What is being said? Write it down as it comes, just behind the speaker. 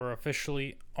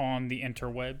officially on the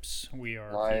interwebs. We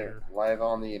are Live, here. live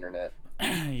on the internet.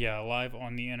 Yeah, live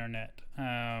on the internet.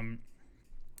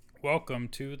 Welcome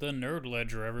to the Nerd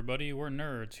Ledger, everybody. We're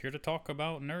nerds here to talk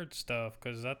about nerd stuff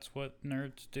because that's what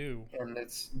nerds do. And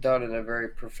it's done in a very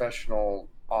professional,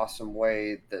 awesome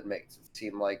way that makes it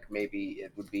seem like maybe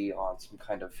it would be on some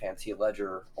kind of fancy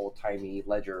ledger, old timey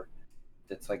ledger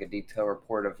that's like a detailed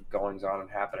report of goings on and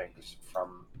happenings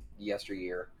from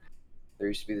yesteryear. There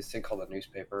used to be this thing called a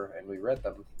newspaper, and we read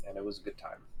them, and it was a good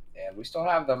time. And we still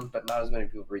have them, but not as many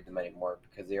people read them anymore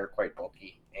because they are quite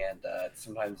bulky, and it's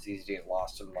sometimes easy to get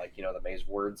lost in, like, the maze of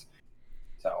words.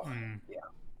 So, Mm, yeah.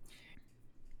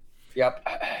 Yep.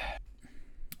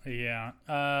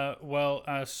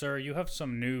 yeah. Sir, you have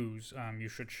some news. You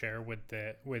should share with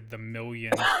the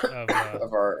millions of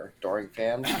Of our adoring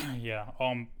fans. yeah,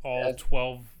 all That,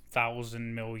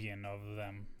 12,000 million of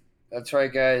them. that's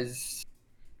right, guys.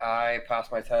 I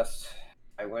passed my test.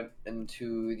 I went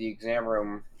into the exam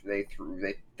room. They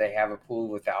have a pool of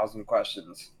 1,000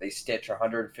 questions. They stitch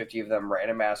 150 of them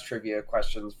random ass trivia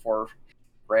questions for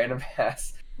random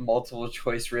ass multiple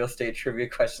choice real estate trivia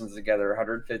questions together,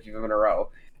 150 of them in a row.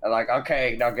 And like,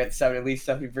 okay, now get at least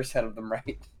 70% of them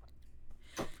right.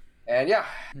 And yeah,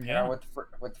 Yeah. with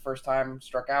the first time,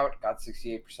 struck out, got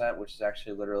 68%, which is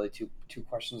actually literally two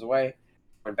questions away.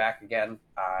 Went back again.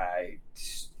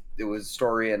 It was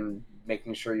story and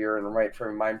making sure you're in the right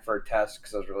frame of mind for a test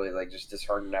because I was really like just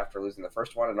disheartened after losing the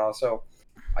first one, and also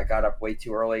I got up way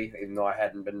too early, even though I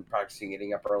hadn't been practicing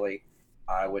getting up early.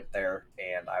 I went there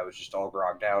and I was just all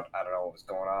grogged out. I don't know what was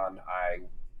going on. I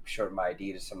showed my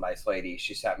ID to some nice lady.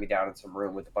 She sat me down in some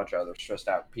room with a bunch of other stressed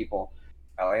out people.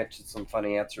 I answered some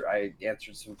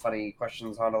funny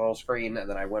questions on a little screen, and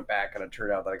then I went back, and it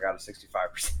turned out that I got a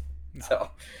 65%. So,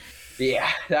 yeah,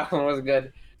 that one was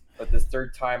good. But this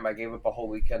third time, I gave up a whole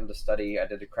weekend to study. I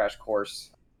did a crash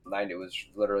course. It was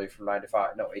literally from 9 to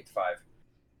 5, no, 8 to 5.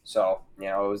 So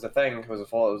it was a thing. It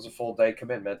was a full day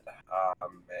commitment.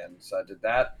 And so I did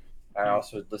that. I You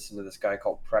also listened to this guy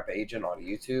called Prep Agent on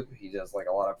YouTube. He does like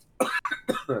a lot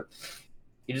of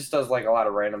he just does like a lot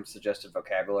of random suggested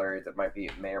vocabulary that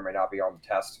may or may not be on the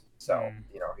test. So mm,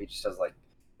 he just does like,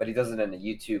 but he does it in a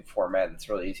YouTube format that's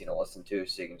really easy to listen to,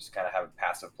 so you can just kind of have it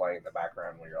passive playing in the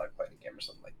background when you're like playing a game or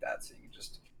something like that. So you can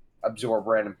just absorb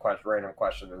random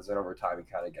questions, and over time you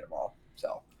kind of get them all.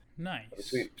 So nice.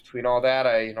 between all that,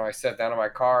 I sat down in my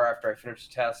car after I finished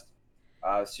the test.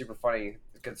 Super funny.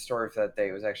 The good story for that day.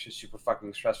 It was actually super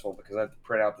fucking stressful because I had to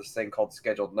print out this thing called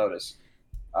scheduled notice,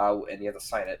 and you have to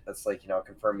sign it. That's like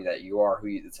confirming that you are who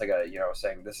you. It's like a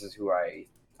saying this is who I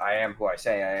am who I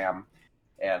say I am,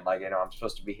 and like I'm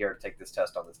supposed to be here to take this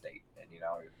test on this date. And it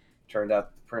turned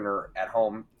out the printer at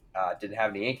home didn't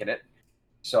have any ink in it,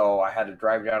 so I had to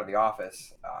drive down to the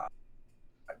office.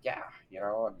 Yeah,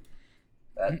 and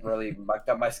that really mucked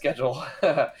up my schedule.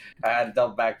 I had to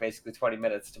double back basically 20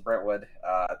 minutes to Brentwood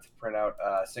to print out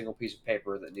a single piece of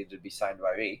paper that needed to be signed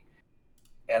by me.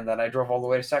 And then I drove all the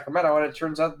way to Sacramento, and it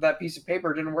turns out that piece of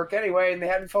paper didn't work anyway, and they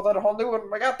hadn't filled out a whole new one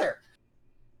when I got there.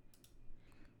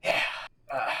 Yeah.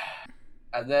 Uh,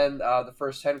 and then the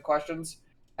first 10 questions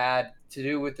had to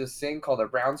do with this thing called a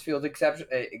Brownsfield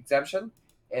exemption.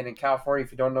 And in California,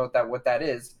 if you don't know what that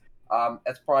is,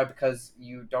 that's probably because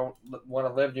you don't want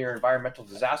to live near environmental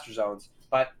disaster zones.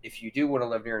 But if you do want to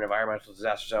live near an environmental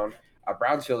disaster zone, a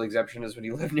Brownsfield exemption is when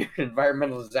you live near an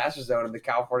environmental disaster zone and the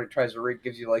California Treasury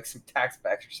gives you like some tax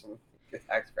backs or some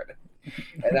tax credit.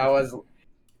 And that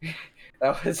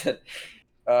was it.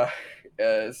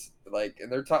 Is like,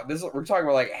 and we're talking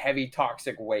about like heavy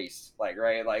toxic waste, like,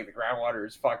 right, like the groundwater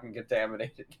is fucking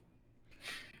contaminated.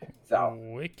 So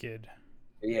Wicked.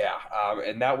 yeah,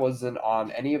 and that wasn't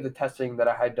on any of the testing that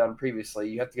I had done previously.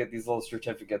 You have to get these little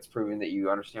certificates proving that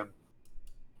you understand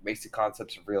basic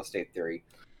concepts of real estate theory.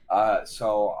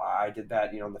 So I did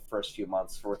that, in the first few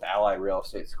months with Ally Real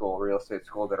Estate School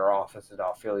that our office is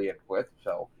affiliated with.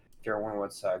 So if everyone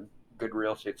wants a good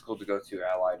real estate school to go to,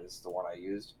 Allied is the one I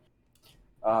used.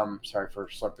 Sorry for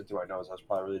slipping through my nose. That was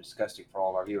probably really disgusting for all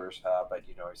of our viewers, but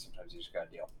sometimes you just got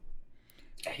to deal.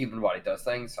 Human body does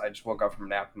things. I just woke up from a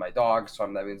nap with my dog,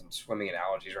 so that means I'm swimming in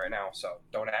allergies right now. So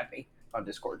don't add me on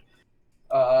Discord.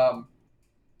 Um,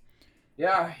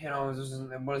 yeah, I was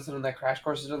listening to that crash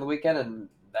courses on the weekend, and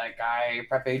that guy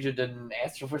prep agent didn't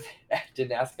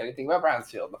ask anything about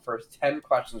Brownsfield. The first 10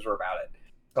 questions were about it,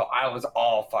 so I was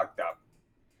all fucked up.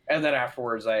 And then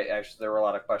afterwards, there were a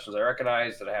lot of questions I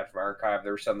recognized that I had from archive.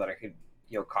 There were some that I could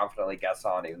confidently guess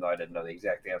on, even though I didn't know the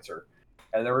exact answer.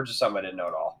 And there were just some I didn't know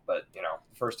at all. But the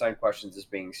first 10 questions is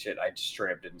being shit I just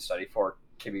straight up didn't study for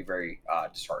can be very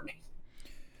disheartening.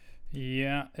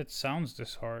 Yeah, it sounds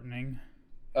disheartening.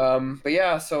 But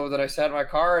yeah, so then I sat in my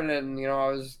car and then, I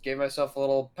was gave myself a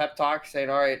little pep talk saying,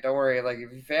 all right, don't worry. Like,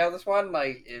 if you fail this one,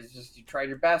 like, it's just you tried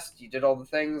your best, you did all the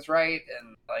things right.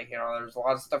 And, like, there's a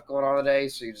lot of stuff going on today.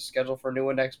 So you just schedule for a new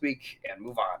one next week and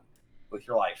move on with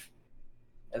your life.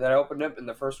 And then I opened up, and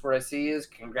the first word I see is,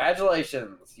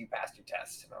 congratulations, you passed your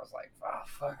test. And I was like, oh,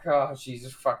 fuck, oh,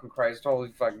 Jesus fucking Christ,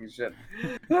 holy fucking shit.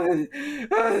 And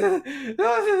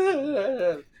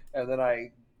then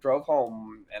I drove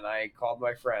home, and I called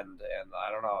my friend, and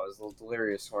I don't know, I was a little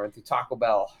delirious. Went through Taco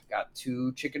Bell, got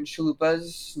 2 chicken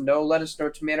chalupas, no lettuce, no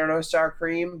tomato, no sour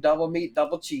cream, double meat,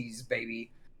 double cheese,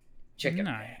 baby. Chicken.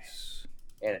 Nice.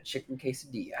 And a chicken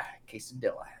quesadilla.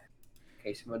 Quesadilla.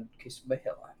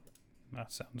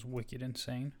 That sounds wicked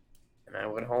insane. And I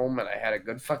went home and I had a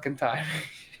good fucking time.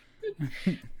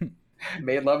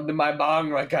 Made love to my bong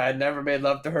like I had never made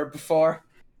love to her before.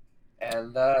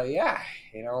 And yeah,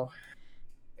 ate a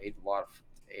lot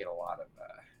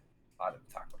of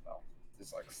Taco Bell.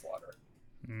 It's like slaughter.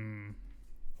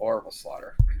 Horrible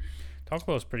slaughter. Taco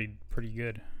Bell's pretty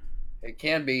good. It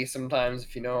can be sometimes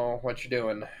if you know what you're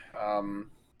doing. I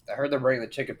heard they're bringing the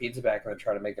chicken pizza back and they're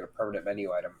trying to make it a permanent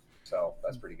menu item. So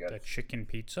that's pretty good. The chicken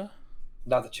pizza?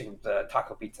 Not the chicken, the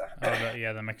taco pizza.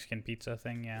 Oh, the Mexican pizza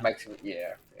thing, yeah. Mexican,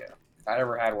 yeah. I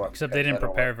never had one. Except they didn't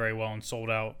prepare very well and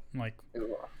sold out like.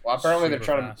 Well, apparently they're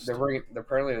trying fast. to.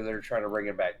 They're trying to bring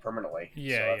it back permanently.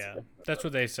 Yeah, so that's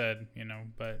what they said,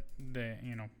 but they,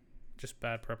 just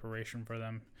bad preparation for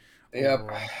them. Yep.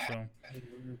 Overall, so.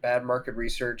 Bad market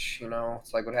research.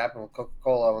 It's like what happened with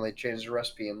Coca-Cola when they changed the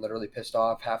recipe and literally pissed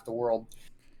off half the world.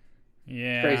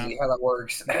 Yeah. Crazy how that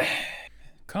works.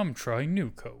 Come try new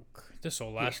Coke. This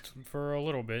will last for a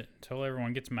little bit until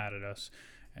everyone gets mad at us,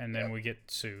 and then we get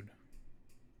sued.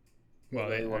 Well,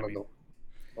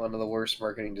 one of the worst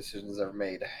marketing decisions ever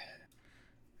made.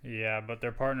 Yeah, but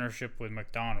their partnership with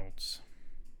McDonald's,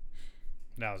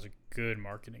 that was a good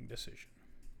marketing decision.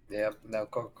 Yep. Now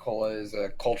Coca-Cola is a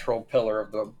cultural pillar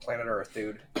of the planet Earth,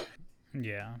 dude.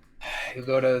 Yeah. You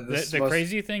go to the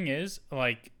crazy thing is,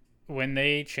 like, when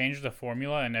they changed the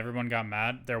formula and everyone got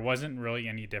mad, there wasn't really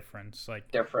any difference.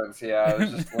 Yeah. It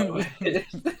was just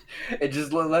it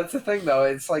just that's the thing though.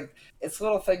 It's like it's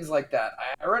little things like that.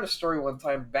 I read a story one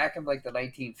time back in like the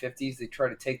 1950s. They tried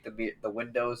to take the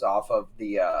windows off of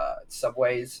the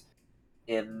subways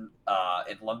in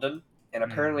London, and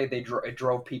apparently it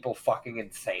drove people fucking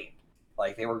insane.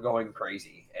 Like they were going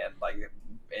crazy, and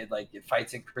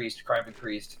fights increased, crime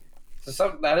increased.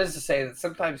 So that is to say that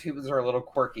sometimes humans are a little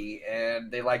quirky and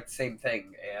they like the same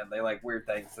thing and they like weird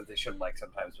things that they shouldn't like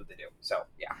sometimes what they do. So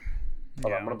yeah.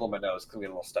 Hold on, I'm gonna blow my nose because we get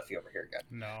a little stuffy over here again.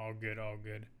 No, all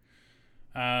good.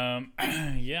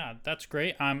 Yeah, that's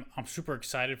great. I'm super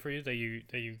excited for you that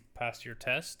you passed your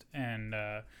test and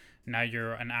now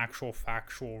you're an actual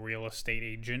factual real estate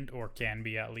agent, or can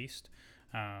be at least.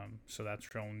 So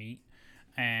that's real neat.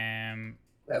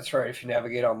 That's right. If you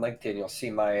navigate on LinkedIn, you'll see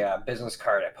my business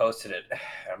card. I posted it.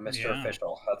 I'm Mr.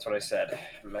 Official. That's what I said.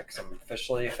 I'm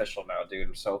officially official now, dude.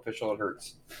 I'm so official it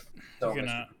hurts. So you're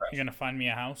gonna find me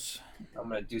a house? I'm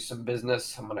gonna do some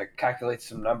business. I'm gonna calculate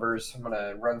some numbers. I'm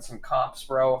gonna run some comps,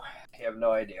 bro. You have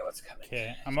no idea what's coming.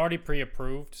 Okay, I'm already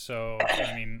pre-approved, so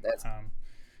I mean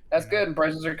that's good. And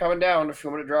prices are coming down. If you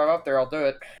want to drive up there, I'll do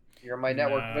it. You're in my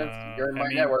network, Vince. You're in my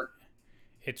network.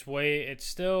 It's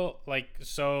still like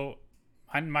so.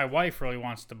 My wife really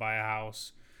wants to buy a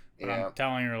house, but I'm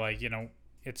telling her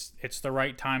it's the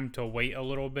right time to wait a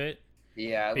little bit.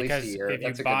 Yeah, at because least a year.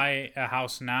 If you buy a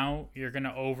house now, you're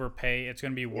gonna overpay. It's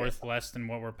gonna be worth less than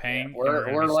what we're paying.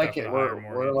 Yeah. We're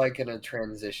like in a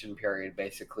transition period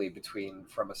basically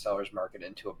from a seller's market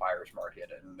into a buyer's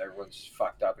market, and everyone's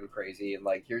fucked up and crazy. And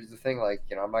here's the thing,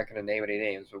 I'm not gonna name any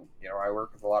names, but I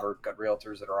work with a lot of good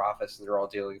realtors at our office, and they're all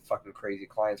dealing with fucking crazy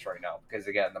clients right now because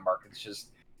again, the market's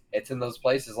just. It's in those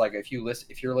places if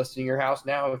you're listing your house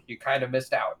now, you kind of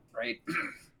missed out, right?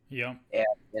 Yeah.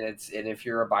 And if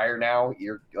you're a buyer now,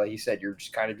 you're like you said, you're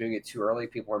just kind of doing it too early.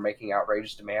 People are making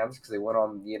outrageous demands because they went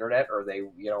on the internet or they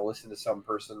listened to some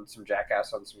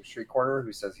jackass on some street corner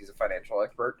who says he's a financial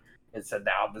expert and said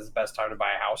now this is the best time to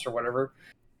buy a house or whatever,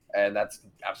 and that's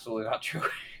absolutely not true.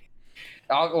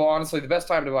 Well, honestly, the best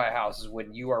time to buy a house is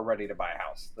when you are ready to buy a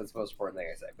house. That's the most important thing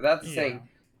I say. But that's the thing.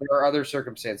 There are other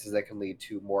circumstances that can lead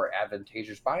to more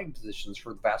advantageous buying positions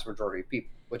for the vast majority of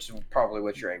people, which is probably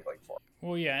what you're angling for.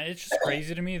 Well, yeah, it's just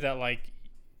crazy to me that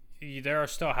there are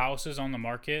still houses on the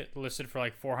market listed for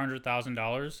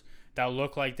 $400,000 that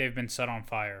look like they've been set on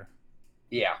fire.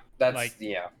 Yeah, that's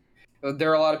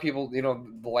There are a lot of people,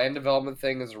 the land development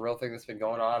thing is a real thing that's been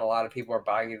going on. A lot of people are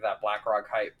buying into that BlackRock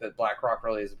hype, but BlackRock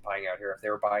really isn't buying out here. If they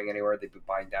were buying anywhere, they'd be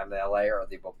buying down to LA, or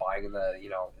they'd be buying in the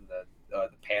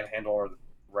Panhandle or the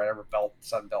whatever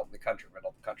Sun Belt in the country, middle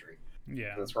of the country.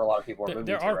 Yeah, That's where a lot of people are moving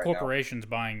there to are right now. corporations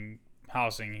buying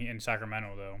housing in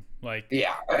Sacramento though.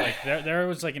 Yeah, There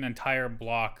was like an entire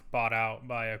block bought out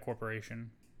by a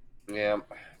corporation. yeah,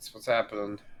 that's what's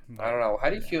happening. I But don't know. How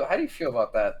do you yeah. feel? How do you feel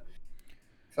about that?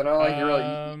 So I know, like,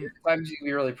 Um, at times you can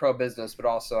be really pro business, but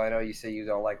also I know you say you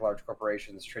don't like large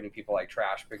corporations treating people like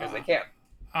trash because they uh, can.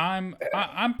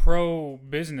 I'm pro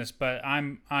business, but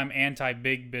I'm anti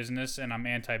big business and I'm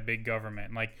anti big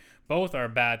government. Like both are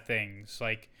bad things.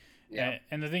 Yeah,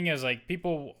 And the thing is, like,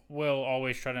 people will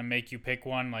always try to make you pick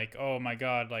one. Like, oh my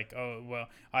god, like, oh well,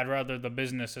 I'd rather the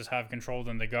businesses have control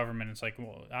than the government. It's like,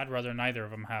 well, I'd rather neither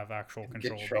of them have actual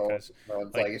control control. because,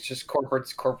 It's like like, it's just corporate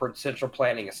central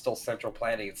planning is still central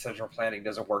planning, and central planning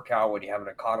doesn't work out when you have an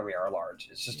economy our large.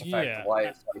 It's just a fact of yeah,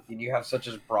 life. Like when you have such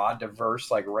a broad,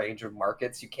 diverse like range of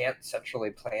markets, you can't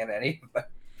centrally plan any of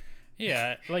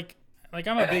yeah, like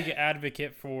I'm a big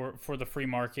advocate for the free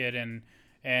market and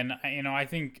you know I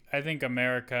think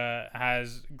America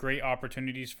has great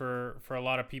opportunities for a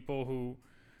lot of people who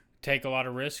take a lot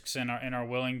of risks and are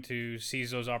willing to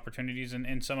seize those opportunities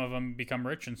and some of them become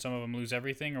rich and some of them lose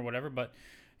everything or whatever. But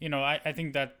you know I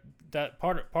think that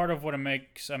part of what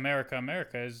makes America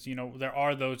America is, you know, there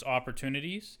are those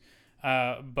opportunities,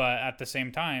 but at the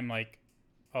same time, like,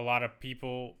 a lot of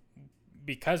people,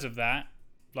 because of that,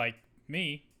 like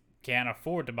me, can't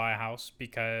afford to buy a house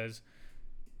because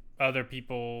other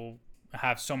people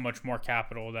have so much more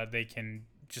capital that they can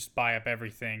just buy up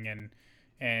everything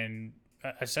and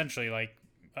essentially like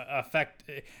affect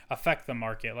affect the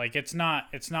market. Like it's not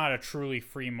a truly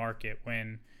free market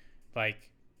when like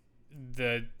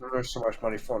the there's so much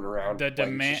money floating around. the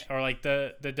Like it's demand just or like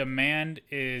the demand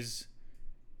is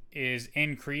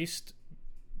increased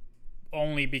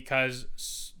only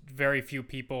because very few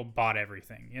people bought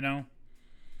everything, you know?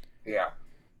 yeah.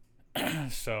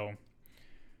 So,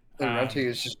 And renting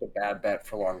is just a bad bet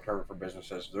for long term for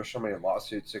businesses. There's so many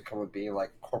lawsuits that come with being like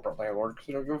a corporate landlord because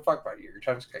they don't give a fuck about you. You're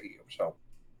trying to scare you. So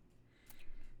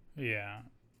yeah.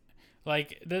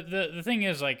 Like the thing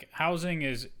is, like, housing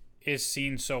is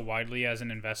seen so widely as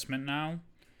an investment now,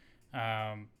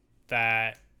 um,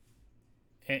 that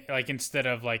like instead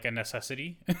of like a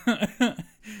necessity,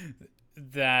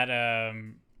 that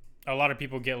a lot of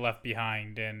people get left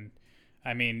behind. And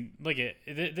I mean, look at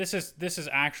this is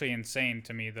actually insane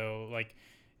to me though. Like,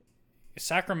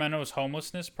 Sacramento's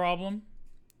homelessness problem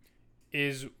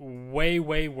is way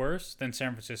worse than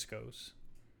San Francisco's.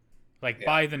 Like, yeah,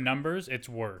 by the numbers, it's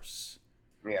worse.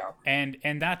 yeah, And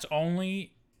that's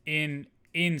only in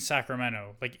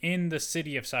Sacramento, like in the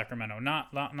city of Sacramento,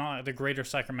 not the greater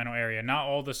Sacramento area, not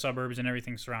all the suburbs and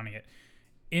everything surrounding it.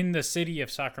 In the city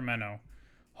of Sacramento,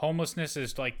 homelessness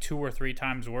is like 2 or 3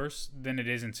 times worse than it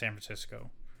is in San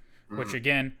Francisco, which mm,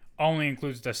 again only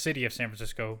includes the city of San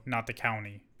Francisco, not the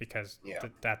county, because yeah.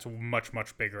 that's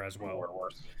much bigger as well. More and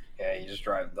worse. Yeah, you just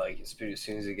drive like as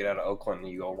soon as you get out of Oakland,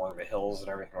 you go along the hills and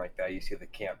everything like that. You see the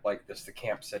camp, like this, the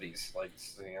camp cities. Like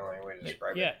it's the only way to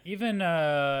describe it. Yeah, even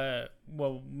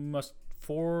well, must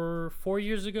 4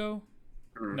 years ago,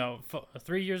 Mm, no,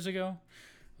 3 years ago,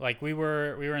 like we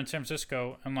were in San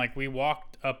Francisco and like we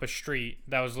walked up a street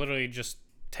that was literally just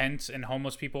tents and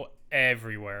homeless people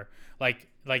everywhere.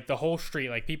 Like the whole street,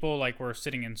 like people like were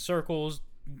sitting in circles,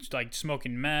 like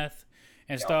smoking meth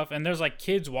and yeah. stuff. And there's like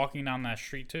kids walking down that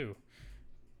street too.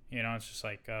 You know, it's just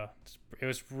like it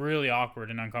was really awkward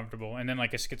and uncomfortable. And then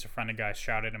like a schizophrenic guy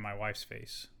shouted in my wife's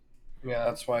face. Yeah,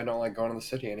 that's why I don't like going to the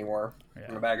city anymore.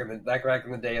 Yeah. Back in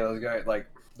the day, those guys like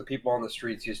the people on the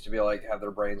streets used to be like have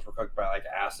their brains were cooked by like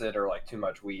acid or like too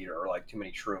much weed or like too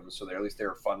many shrooms. So at least they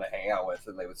were fun to hang out with,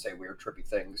 and they would say weird trippy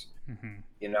things. Hmm.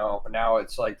 Now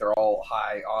it's like they're all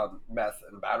high on meth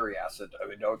and battery acid. I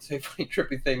mean, don't say funny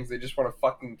trippy things. They just want to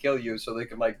fucking kill you so they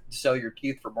can like sell your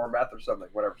teeth for more meth or something.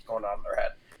 Whatever's going on in their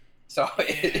head. So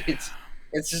Yeah.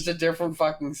 it's just a different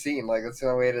fucking scene. Like that's the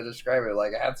only way to describe it.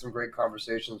 Like I had some great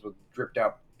conversations with dripped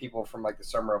out people from like the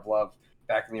Summer of Love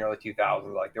back in the early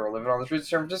 2000s. Like they were living on the streets of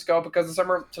San Francisco because the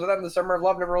Summer of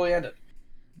Love never really ended.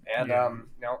 And Yeah.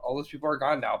 all those people are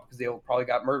gone now because they probably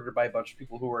got murdered by a bunch of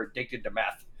people who were addicted to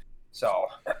meth. So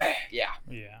yeah,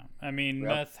 Yeah. I mean, yep,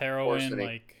 meth, poor heroin, city.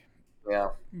 like, Yeah,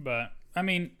 but I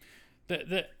mean,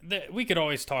 we could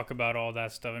always talk about all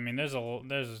that stuff. I mean, there's a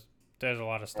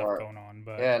lot of stuff all right. going on,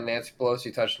 but Yeah, Nancy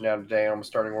Pelosi touching down today, almost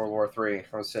starting World War III.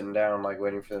 I was sitting down, like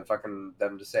waiting for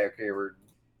them to say, "Okay, we're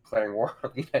declaring war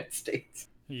on the United States."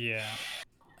 yeah.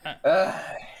 I, Uh,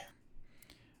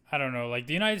 I don't know. Like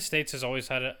the United States has always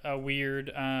had a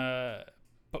weird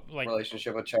like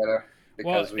relationship with China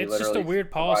well, because we it's just a literally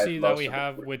weird provide policy that most we of the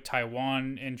have food. with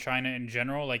Taiwan and China in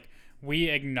general. Like we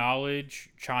acknowledge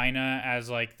China as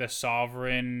like the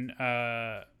sovereign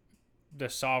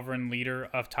leader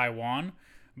of Taiwan,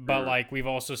 but Mm, like we've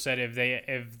also said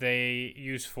if they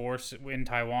use force in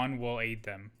Taiwan, we'll aid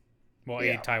them. We'll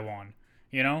yeah. aid Taiwan.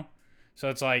 You know? So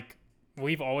it's like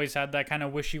we've always had that kind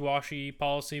of wishy-washy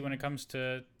policy when it comes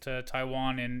to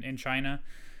Taiwan and China.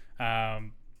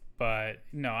 Um, but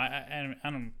no, I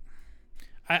don't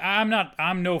I'm not.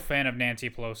 I'm no fan of Nancy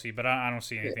Pelosi, but I don't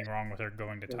see anything wrong with her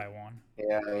going to Taiwan.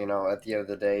 Yeah, at the end of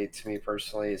the day, to me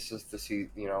personally, it's just to see,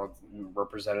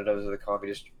 representatives of the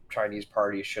Communist Chinese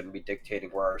Party shouldn't be dictating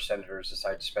where our senators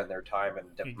decide to spend their time and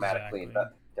Exactly.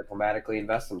 diplomatically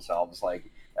invest themselves.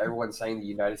 Like everyone's saying, the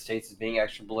United States is being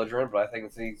extra belligerent, but I think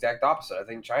it's the exact opposite. I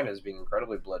think China is being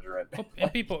incredibly belligerent. Well,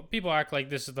 and people act like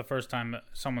this is the first time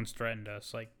someone's threatened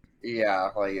us. Like Yeah,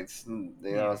 like you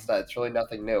know. it's really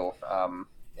nothing new.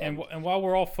 And And while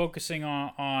we're all focusing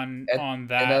and on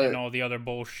that and another all the other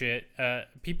bullshit,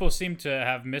 people seem to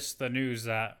have missed the news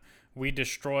that we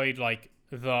destroyed like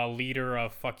the leader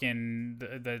of fucking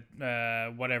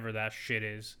the whatever that shit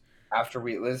is. after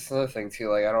we this is another thing too,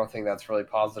 like I don't think that's really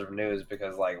positive news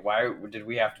because like why did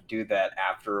we have to do that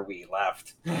after we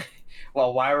left?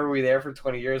 Well, why were we there for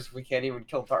 20 years if we can't even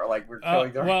kill like we're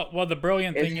killing tar Well, the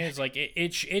brilliant it's thing is like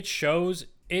it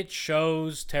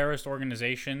shows terrorist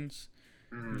organizations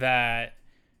mm, that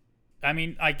I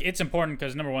mean like it's important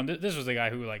because number one, this was the guy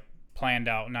who like planned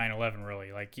out 9/11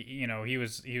 really like he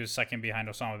was second behind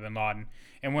Osama bin Laden,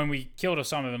 and when we killed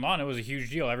Osama bin Laden, it was a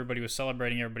huge deal. Everybody was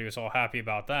celebrating, everybody was all happy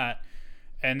about that,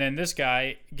 and then this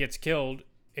guy gets killed,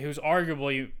 who's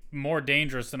arguably more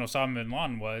dangerous than Osama bin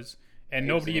Laden was, and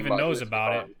he was nobody even he knows was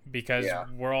about it gone. because Yeah.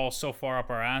 we're all so far up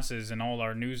our asses and all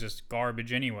our news is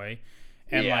garbage anyway.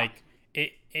 And Yeah. like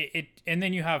and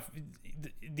then you have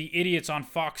the idiots on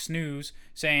Fox News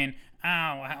saying,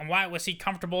 "Oh, why was he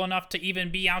comfortable enough to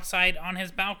even be outside on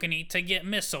his balcony to get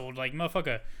missiled?" Like,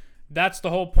 motherfucker, that's the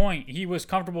whole point. He was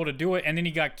comfortable to do it, and then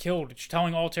he got killed. It's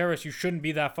telling all terrorists you shouldn't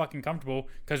be that fucking comfortable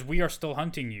because we are still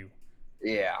hunting you.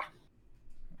 Yeah.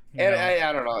 You And know?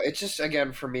 I don't know. It's just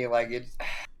again for me like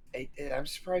I'm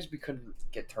surprised we couldn't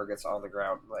get targets on the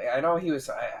ground. Like I know he was.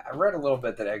 I read a little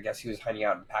bit that I guess he was hiding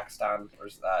out in Pakistan,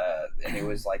 and it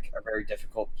was like a very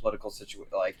difficult political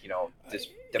situation, like this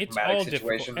It's diplomatic all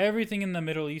difficult. situation. Everything in the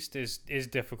Middle East is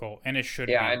difficult, and it should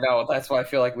Yeah, I be. know. That's why I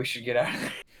feel like we should get out of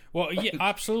there. Well, yeah, Like,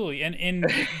 absolutely.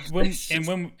 it's just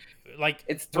When like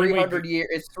it's when we 300 years.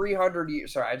 It's 300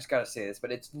 years. Sorry, I just gotta say this,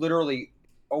 but it's literally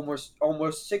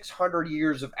almost 600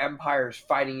 years of empires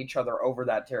fighting each other over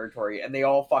that territory, and they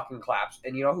all fucking collapsed.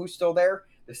 And you know who's still there?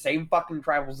 The same fucking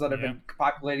tribals that have yeah been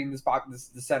populating this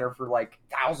the center for like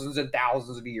thousands and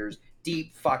thousands of years.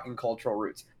 Deep fucking cultural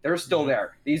roots. They're still yeah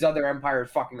there. These other empires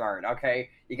fucking aren't. Okay,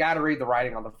 you got to read the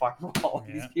writing on the fucking wall.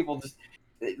 These yeah. people just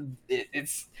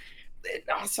it's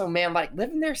also, man, like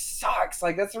living there sucks.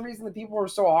 Like that's the reason that people are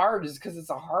so hard is because it's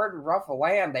a hard and rough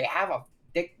land. They have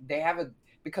a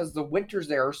because the winters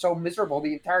there are so miserable.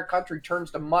 The entire country turns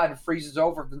to mud, freezes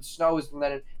over, then snows, and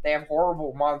then they have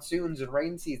horrible monsoons and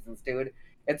rain seasons, dude.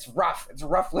 It's rough. It's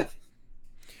rough living.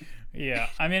 Yeah,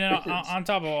 I mean, on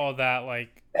top of all that,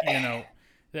 like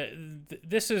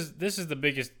this is the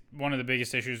biggest one of the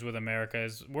biggest issues with America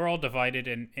is we're all divided,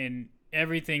 and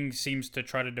everything seems to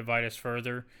try to divide us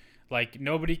further. Like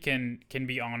nobody can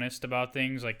be honest about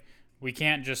things. Like we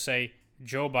can't just say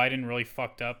Joe Biden really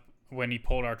fucked up when he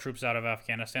pulled our troops out of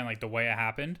Afghanistan, like the way it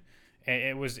happened.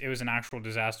 It was an actual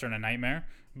disaster and a nightmare.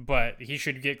 But he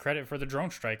should get credit for the drone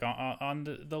strike on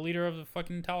the leader of the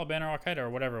fucking Taliban or Al Qaeda or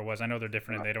whatever it was. I know they're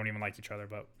different and they don't even like each other,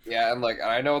 but Yeah, and like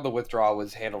I know the withdrawal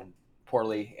was handled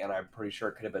poorly, and I'm pretty sure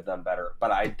it could have been done better.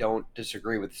 But I don't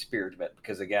disagree with the spirit of it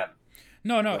because again,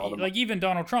 no, the like even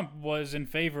Donald Trump was in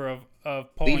favor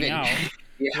of pulling leaving. out,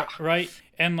 Yeah, right?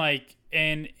 And like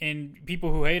and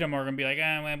people who hate him are gonna be like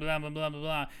well, blah blah blah blah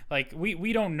blah. Like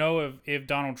we don't know if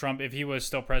Donald Trump, if he was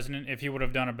still president, if he would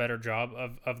have done a better job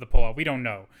of the pullout. We don't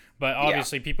know, but yeah,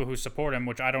 obviously people who support him,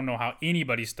 which I don't know how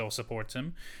anybody still supports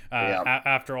him, yeah.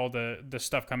 after all the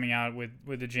stuff coming out with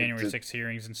the January It's 6th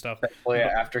hearings and stuff. Well, yeah,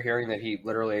 But after hearing that he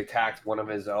literally attacked one of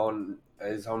his own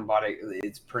body,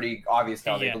 it's pretty obvious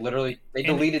now. yeah, They and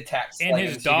deleted text and like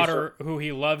his and so you just daughter, who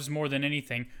he loves more than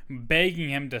anything, begging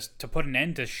him to put an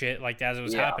end to shit like as it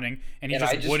was yeah. happening, and he And I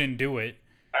just just wouldn't do it.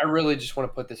 I really just want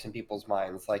to put this in people's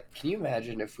minds. Like, can you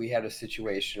imagine if we had a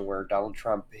situation where Donald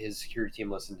Trump, his security team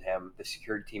listened to him, the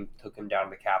security team took him down to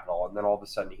the Capitol, and then all of a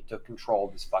sudden he took control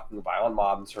of this fucking violent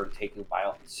mob and started taking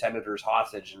violent senators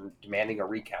hostage and demanding a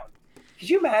recount? Could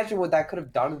you imagine what that could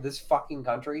have done to this fucking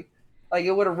country? Like,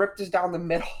 it would have ripped us down the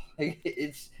middle. Like,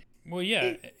 Well,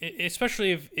 yeah, it,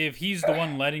 especially if he's the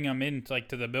one letting them in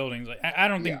to the buildings. Like I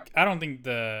don't yeah, think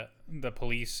the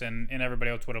police and everybody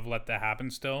else would have let that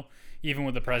happen still, even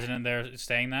with the president there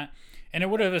saying that, and it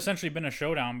would have essentially been a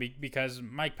showdown because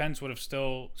Mike Pence would have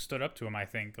still stood up to him. I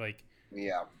think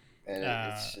yeah, and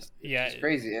uh, it's yeah, just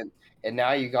crazy. And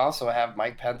now you also have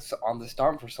Mike Pence on the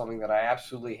stump for something that I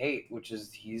absolutely hate, which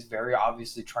is he's very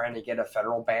obviously trying to get a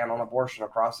federal ban on abortion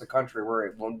across the country where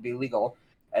it won't be legal.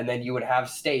 And then you would have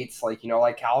states like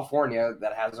like California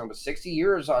that has almost 60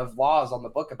 years of laws on the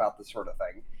book about this sort of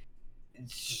thing,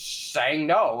 saying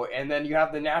no. And then you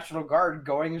have the National Guard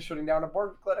going and shutting down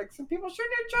abortion clinics and people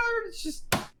shooting at each other. It's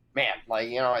just, man,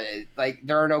 like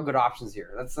there are no good options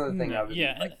here. That's another thing no, I've been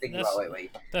yeah, and thinking about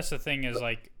lately. that's the thing is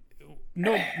like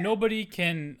nobody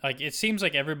can like it seems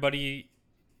like everybody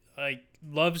like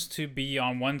loves to be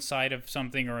on one side of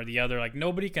something or the other. Like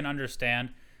nobody can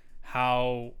understand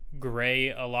how gray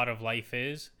a lot of life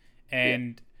is, Yeah,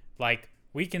 and like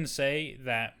we can say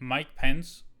that Mike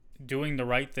Pence doing the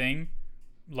right thing,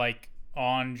 like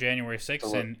on January 6th,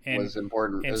 so and was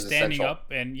important. It and was standing essential.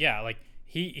 up, and yeah, like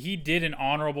he did an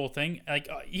honorable thing. Like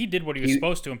he did what he was He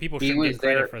supposed to, and people he shouldn't get was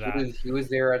credit there. for He that. was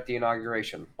there at the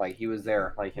inauguration. Like he was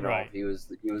there. Like Right. he was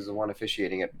the one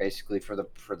officiating it basically for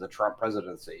the Trump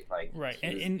presidency. Like Right,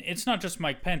 he was. and it's not just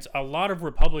Mike Pence. A lot of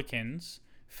Republicans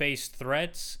faced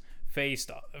threats,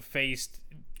 faced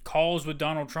calls with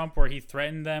Donald Trump where he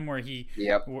threatened them, where Yep.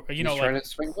 you He's know, trying like to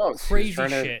swing votes. He's crazy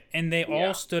trying to. shit, and they all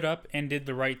Yeah. stood up and did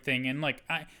the right thing. And like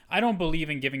I don't believe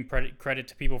in giving credit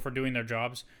to people for doing their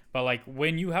jobs, but like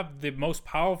when you have the most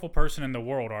powerful person in the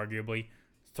world, arguably,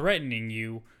 threatening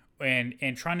you and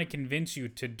trying to convince you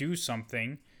to do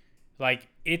something, like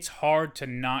it's hard to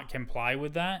not comply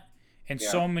with that. And Yeah.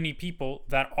 so many people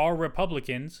that are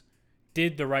Republicans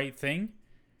did the right thing,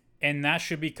 and that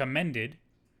should be commended.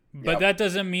 But Yep. that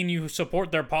doesn't mean you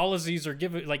support their policies or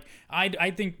give it like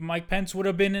I think Mike Pence would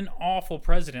have been an awful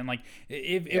president. Like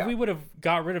if Yeah. we would have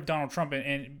got rid of Donald Trump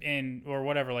and or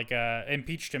whatever, like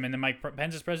impeached him and then Mike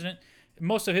Pence is president,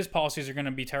 most of his policies are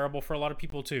gonna be terrible for a lot of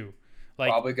people too. Like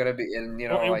Probably gonna be in.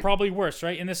 or it Like probably worse,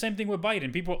 right? And the same thing with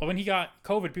Biden. People when he got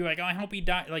COVID, people were like, oh, I hope he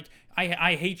died. Like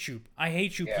I hate you. I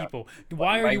hate you, yeah. people.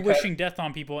 Why are you Mike Pence. wishing death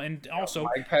on people? And also,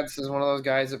 Mike Pence is one of those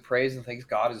guys that prays and thinks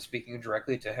God is speaking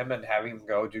directly to him and having him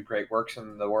go do great works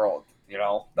in the world.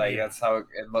 Like yeah, that's how.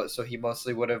 So he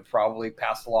mostly would have probably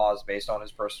passed laws based on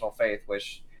his personal faith,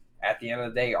 which at the end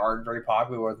of the day aren't very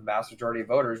popular with the mass majority of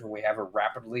voters when we have a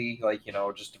rapidly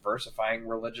just diversifying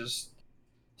religious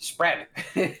spread.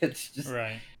 It's just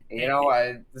right.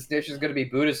 this nation is going to be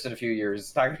Buddhist in a few years.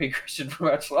 It's not going to be Christian for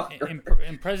much longer.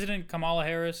 And President Kamala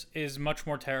Harris is much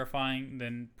more terrifying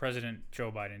than President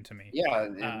Joe Biden to me. Yeah,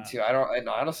 and too, I don't, and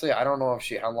honestly, I don't know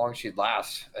if how long she'd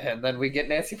last. And then we get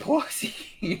Nancy Pelosi,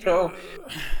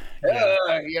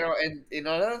 Yeah, and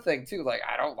another thing too, like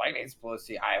I don't like Nancy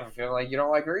Pelosi. I have a feeling like you don't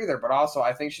like her either, but also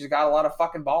I think she's got a lot of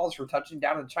fucking balls for touching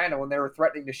down in China when they were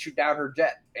threatening to shoot down her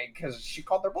jet, because she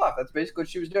called their bluff. That's basically what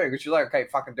she was doing. Because she's like, okay,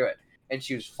 fucking do it, and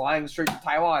she was flying straight to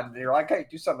Taiwan. And you're like, hey,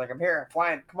 do something. I'm here. I'm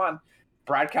flying. Come on,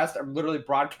 broadcast. I'm literally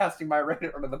broadcasting my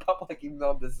radar to the public, even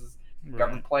though this is right.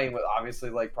 government plane with obviously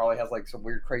like probably has like some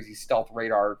weird crazy stealth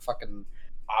radar fucking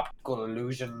optical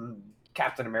illusion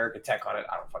Captain America tech on it.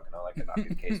 I don't fucking know, that could not be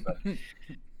the case, but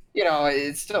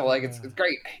it's still like it's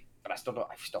great, but I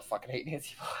still fucking hate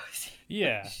Nancy Pelosi.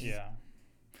 Yeah, yeah.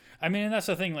 I mean, and that's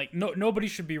the thing. Like, nobody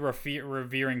should be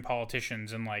revering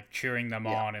politicians and like cheering them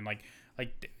Yeah. on and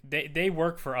they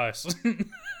work for us.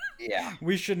 Yeah.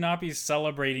 We should not be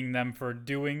celebrating them for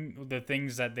doing the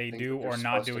things that they Things do that they're or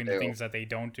not supposed to doing the do. things that they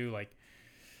don't do. Like,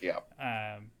 Yeah.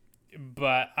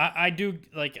 but I do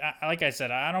like I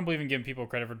said, I don't believe in giving people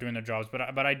credit for doing their jobs, but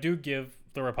I do give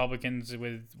the Republicans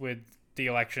with the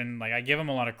election, like I give them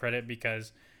a lot of credit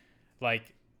because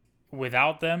like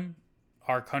without them,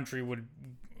 our country would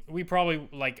we probably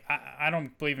like I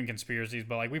don't believe in conspiracies,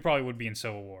 but like we probably would be in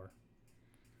civil war.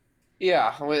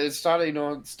 Yeah, well, it's not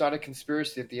a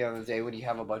conspiracy at the end of the day when you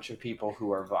have a bunch of people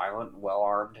who are violent, well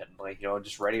armed, and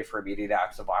just ready for immediate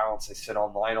acts of violence. They sit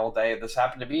online all day. This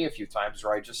happened to me a few times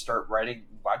where I just start writing.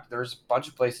 There's a bunch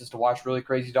of places to watch really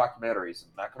crazy documentaries.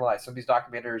 I'm not gonna lie, some of these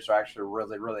documentaries are actually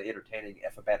really, really entertaining,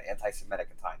 if a bit anti-Semitic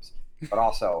at times. But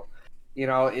also,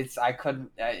 It's I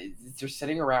couldn't. It's just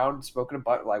sitting around smoking a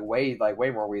butt like way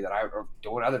more weed than I or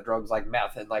doing other drugs like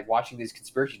meth and like watching these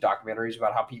conspiracy documentaries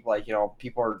about how people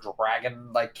people are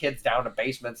dragging like kids down to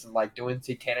basements and like doing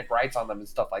satanic rites on them and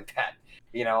stuff like that.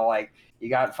 Like you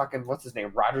got fucking what's his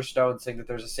name Roger Stone saying that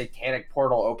there's a satanic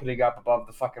portal opening up above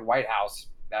the fucking White House,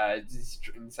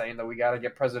 saying that we got to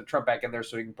get President Trump back in there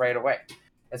so he can pray it away.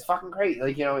 It's fucking great.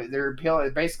 Like they're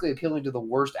basically appealing to the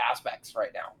worst aspects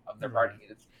right now of their party.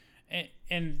 Right.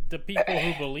 And the people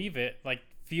who believe it like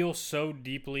feel so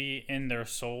deeply in their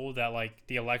soul that like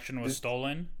the election was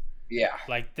stolen. Yeah.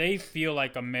 Like they feel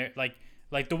like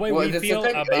like the way Well, we that's the feel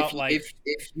thing. about like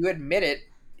If you admit it,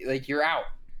 like you're out.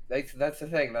 Like that's the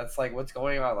thing. That's like what's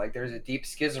going on. Like there's a deep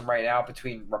schism right now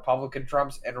between Republican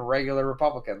Trumps and regular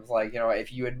Republicans. Like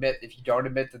if you don't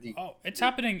admit that the oh, it's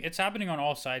happening on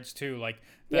all sides too. Like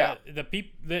yeah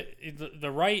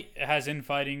the right has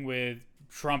infighting with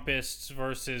Trumpists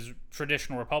versus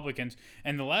traditional Republicans,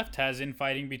 and the left has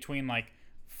infighting between like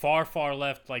far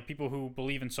left, like people who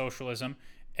believe in socialism,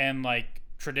 and like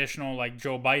traditional like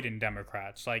Joe Biden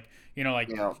Democrats. Like you know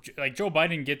like Joe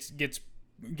Biden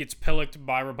gets pillaged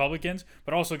by Republicans,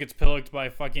 but also gets pillaged by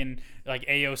fucking like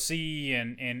AOC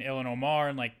and Ilhan Omar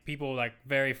and like people like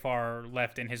very far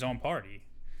left in his own party.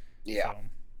 yeah So,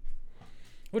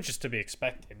 which is to be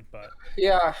expected, but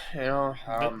yeah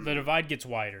the divide gets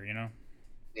wider.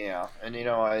 yeah,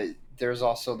 and there's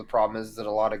also the problem is that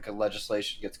a lot of good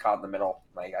legislation gets caught in the middle.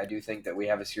 Like I do think that we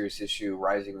have a serious issue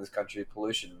rising in this country of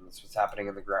pollution. That's what's happening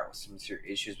in the ground. Some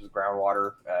issues with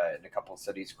groundwater in a couple of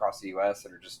cities across the U.S.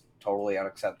 that are just totally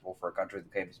unacceptable for a country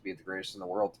that claims to be the greatest in the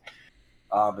world.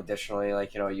 Additionally,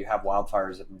 like you have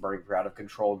wildfires that have been burning out of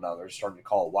control now. They're starting to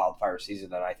call it wildfire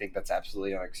season, and I think that's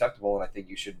absolutely unacceptable. And I think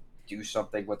you should do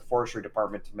something with the forestry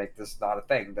department to make this not a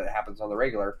thing that happens on the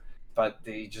regular. But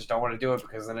they just don't want to do it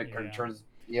because then it Yeah. turns,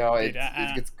 Dude,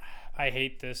 it gets. I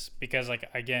hate this because like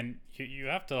again, you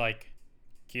have to like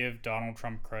give Donald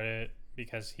Trump credit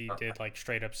because he did like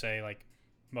straight up say like,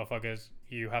 motherfuckers,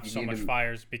 you have You so need much to,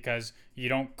 fires because you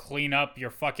don't clean up your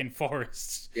fucking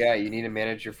forests. yeah, you need to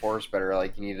manage your forest better.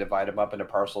 Like you need to divide them up into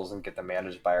parcels and get them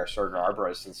managed by a certain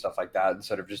arborist and stuff like that,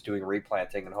 instead of just doing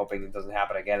replanting and hoping it doesn't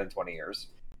happen again in 20 years.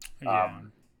 Yeah.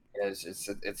 Um,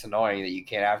 it's annoying that you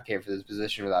can't advocate for this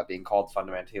position without being called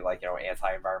fundamentally like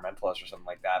anti-environmentalist or something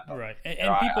like that. But Right. And,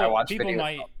 I people watch people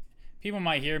videos.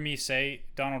 might hear me say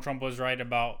Donald Trump was right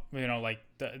about like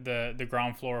the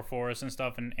ground floor of forests and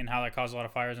stuff and how that caused a lot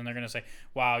of fires, and they're gonna say,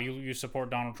 wow, you support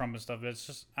Donald Trump and stuff. It's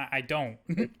just I don't.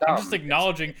 It's I'm just dumb.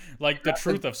 acknowledging like the That's a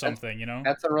truth of something.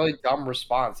 that's a really dumb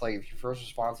response. Like if your first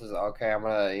response is okay, I'm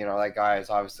gonna that guy is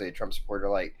obviously a Trump supporter.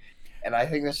 Like, and I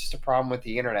think that's just a problem with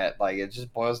the internet. Like it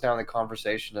just boils down the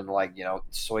conversation and like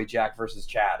soy Jack versus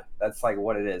Chad. That's like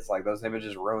what it is. Like those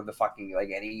images ruin the fucking like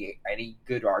any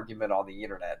good argument on the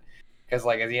internet. Because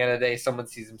like at the end of the day, someone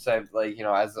sees himself like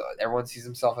as everyone sees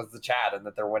himself as the Chad, and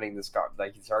that they're winning this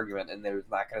argument, and they're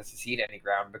not going to secede any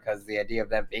ground because the idea of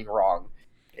them being wrong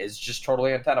is just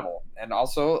totally untenable. And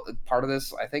also part of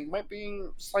this, I think, might be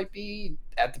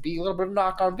have to be a little bit of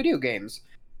knock on video games,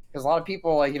 because a lot of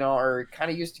people like are kind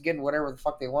of used to getting whatever the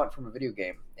fuck they want from a video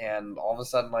game, and all of a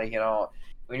sudden like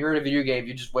when you're in a video game,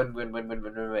 you just win,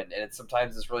 and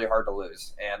sometimes it's really hard to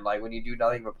lose. And like when you do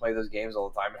nothing but play those games all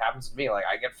the time, it happens to me. Like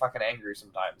I get fucking angry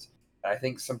sometimes, and I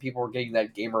think some people are getting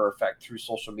that gamer effect through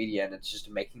social media, and it's just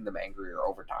making them angrier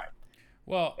over time.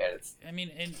 Well, And it's I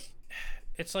mean,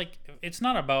 it's like it's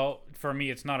not about for me.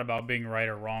 It's not about being right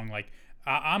or wrong. Like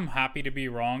I'm happy to be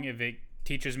wrong if it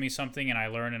teaches me something and I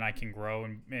learn and I can grow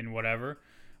and whatever.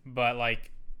 But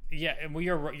like, yeah,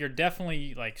 you're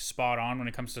definitely like spot on when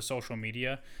it comes to social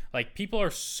media. Like people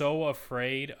are so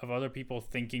afraid of other people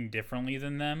thinking differently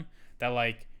than them that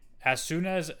like as soon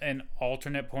as an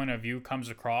alternate point of view comes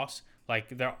across,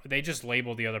 like they just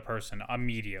label the other person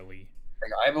immediately.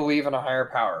 like I believe in a higher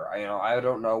power. I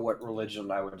don't know what religion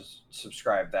I would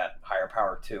subscribe that higher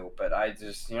power to, but I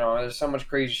just there's so much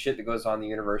crazy shit that goes on in the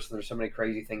universe, and there's so many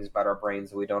crazy things about our brains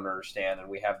that we don't understand, and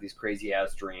we have these crazy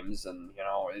ass dreams, and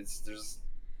there's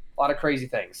a lot of crazy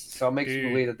things. So it makes me Dude,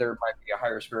 believe that there might be a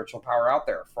higher spiritual power out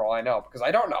there, for all I know, because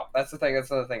I don't know. That's the thing. That's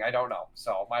another thing. I don't know.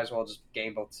 So might as well just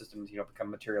game both systems.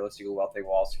 Become materialistically wealthy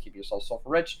while also keep yourself so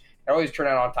rich and always turn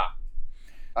out on top.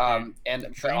 dude,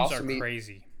 But dreams are also me,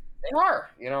 crazy. they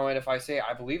are. And if I say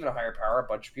I believe in a higher power, a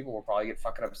bunch of people will probably get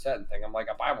fucking upset and think I'm like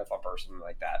a Bible thumper or something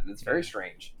like that, and it's very Yeah.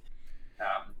 strange.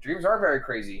 Dreams are very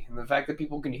crazy, and the fact that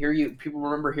people can hear you, people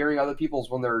remember hearing other people's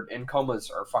when they're in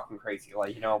comas, are fucking crazy.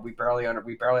 Like we barely have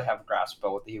a grasp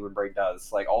about what the human brain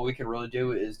does. Like all we can really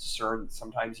do is discern that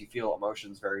sometimes you feel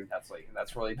emotions very intensely, and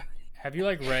that's really Have you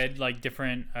like read like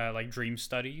different like dream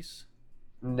studies?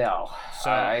 No, So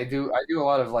I do a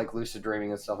lot of like lucid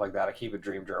dreaming and stuff like that. I keep a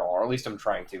dream journal, or at least I'm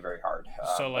trying to very hard.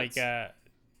 so But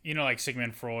like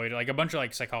Sigmund Freud, like a bunch of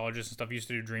like psychologists and stuff used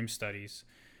to do dream studies,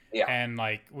 yeah, and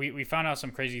like we found out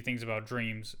some crazy things about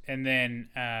dreams, and then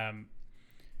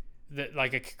that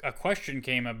like a question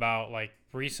came about like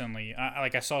recently.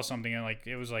 Like I saw something and like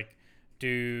it was like,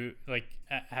 do like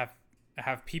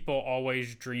have people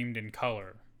always dreamed in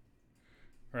color,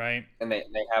 right? and they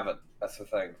haven't. That's the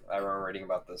thing. I remember reading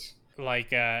about this. Like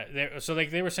so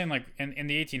like they were saying like in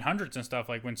the 1800s and stuff,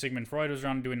 like when Sigmund Freud was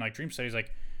around doing like dream studies,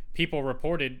 like people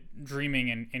reported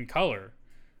dreaming in color.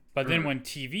 But then Mm, when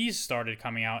TVs started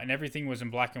coming out and everything was in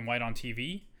black and white on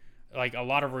TV, like a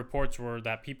lot of reports were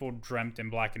that people dreamt in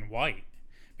black and white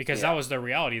because that yeah, was their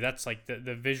reality. That's like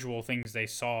the visual things they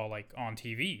saw like on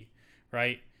TV,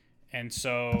 right? And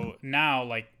so now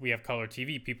like we have color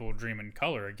TV, people dream in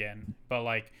color again. But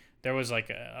like there was like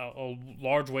a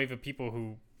large wave of people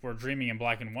who were dreaming in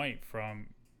black and white from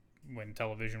when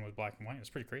television was black and white. It's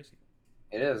pretty crazy.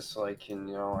 it is like,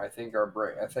 and I think our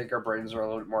brains are a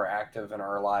little bit more active in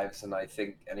our lives than I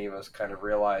think any of us kind of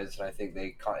realize, and I think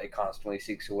it constantly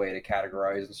seeks a way to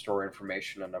categorize and store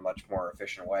information in a much more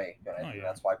efficient way. And I Oh think yeah,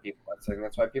 that's why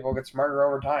people get smarter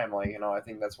over time. Like, I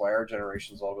think that's why our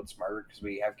generation's a little bit smarter because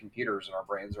we have computers and our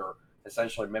brains are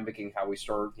essentially mimicking how we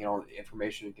store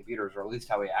information in computers, or at least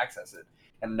how we access it.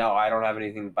 And no, I don't have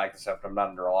anything to back this up. I'm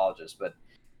not a neurologist, but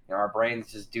our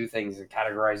brains just do things and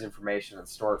categorize information and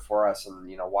store it for us. And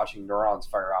watching neurons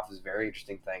fire off is a very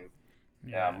interesting thing.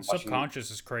 yeah. Watching,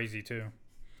 Subconscious is crazy too.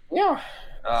 yeah,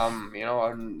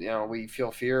 we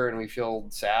feel fear and we feel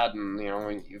sad, and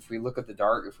if we look at the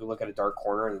dark, if we look at a dark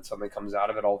corner and then something comes out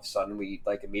of it, all of a sudden we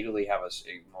like immediately have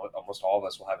almost all of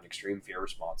us will have an extreme fear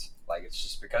response. Like it's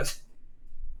just because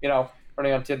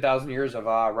running on 10,000 years of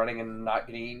running and not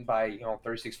getting eaten by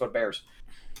 36-foot bears.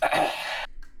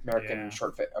 Yeah.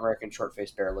 American short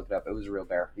faced bear. Look it up. It was a real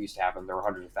bear. It used to happen. There were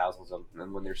hundreds of thousands of them,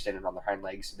 and when they were standing on their hind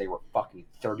legs, they were fucking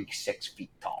 36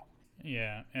 feet tall.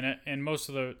 Yeah, and most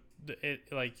of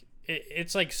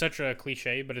it's like such a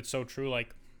cliche, but it's so true.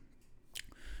 Like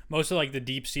most of like the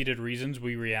deep seated reasons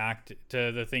we react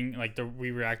to the thing, like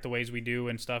we react the ways we do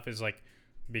and stuff, is like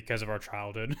because of our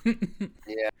childhood.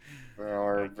 Yeah,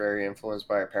 we're Like very influenced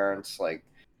by our parents. Like,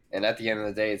 and at the end of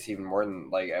the day, it's even more than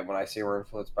like when I say we're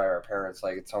influenced by our parents.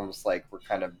 Like, it's almost like we're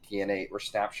kind of DNA. We're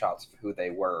snapshots of who they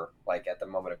were, like at the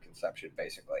moment of conception,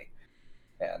 basically,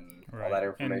 and all right, that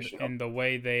and information. and the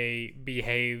way they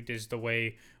behaved is the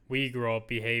way we grow up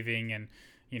behaving, and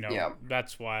Yeah,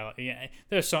 that's why. Yeah,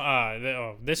 there's some.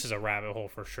 Oh, this is a rabbit hole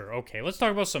for sure. Okay, let's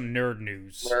talk about some nerd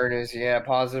news. nerd news. Yeah,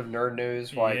 positive nerd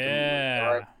news. Well, I can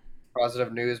Yeah.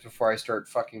 positive news before I start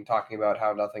fucking talking about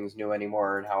how nothing's new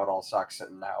anymore and how it all sucks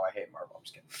and how I hate Marvel. I'm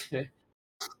just kidding.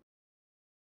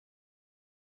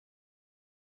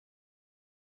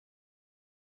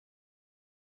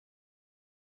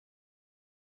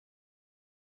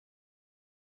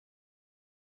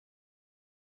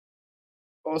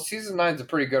 Well, season nine's a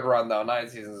pretty good run though. 9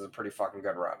 seasons is a pretty fucking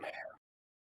good run.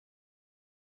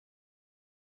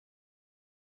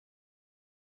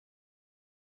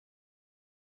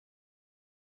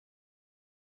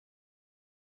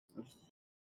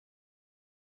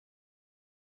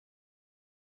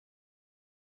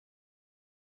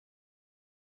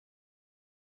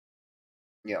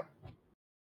 Yeah,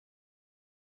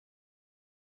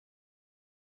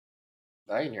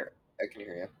 I can hear it. I can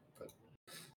hear you. But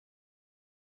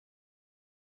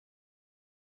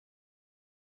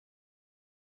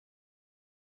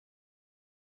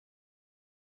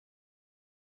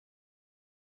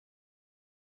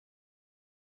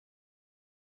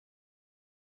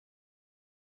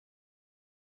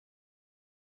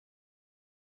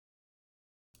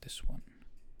This one.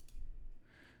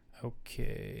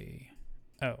 Okay.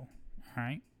 Oh, all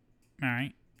right. All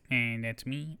right. And that's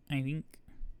me, I think.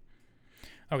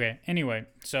 Okay, anyway,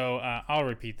 so I'll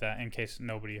repeat that in case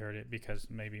nobody heard it because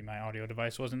maybe my audio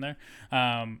device wasn't there.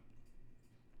 Um,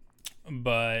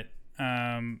 but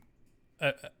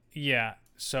uh, yeah,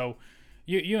 so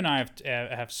you and I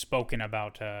have spoken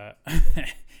about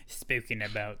spoken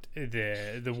about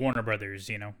the Warner Brothers,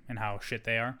 and how shit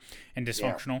they are and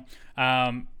yeah, dysfunctional.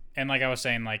 And like I was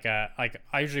saying, like I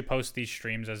usually post these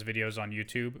streams as videos on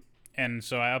YouTube, and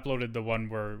so I uploaded the one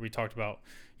where we talked about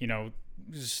you know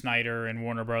Snyder and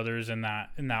Warner Brothers in that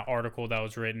article that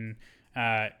was written,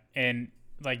 and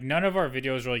like none of our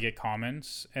videos really get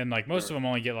comments, and like most mm, of them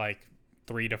only get like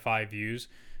 3 to 5 views.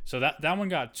 So that one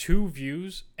got 2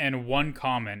 views and one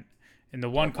comment, and the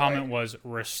oh one boy. comment was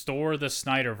 "Restore the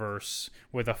Snyderverse"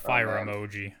 with a Oh fire man.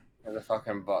 emoji. They're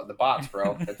the bots,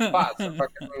 bro. It's the bots. They're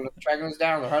fucking tracking us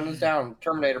down. They're hunting us down.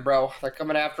 Terminator, bro. They're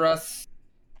coming after us.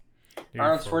 Dude,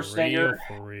 Arnold for Schwarzenegger. real,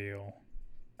 for real.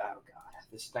 Oh god,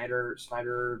 the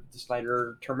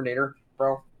Snyder Terminator,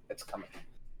 bro. It's coming.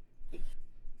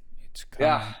 It's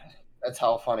Yeah, coming. that's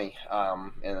hell funny.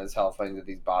 And it's hell funny that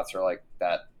these bots are like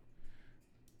that.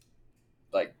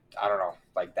 Like I don't know,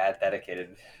 like that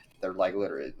dedicated. They're like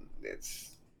literally.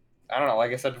 It's I don't know.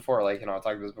 Like I said before, like I talked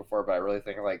about this before, but I really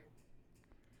think like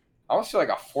I almost feel like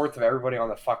a fourth of everybody on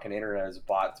the fucking internet is a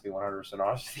bot. To be 100%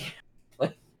 honest with you.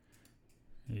 Like,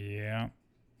 Yeah,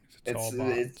 it's all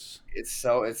it's bots.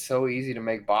 it's so easy to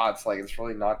make bots. Like it's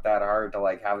really not that hard to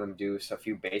like have them do a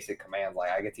few basic commands.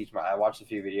 Like I watched a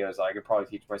few videos. I could probably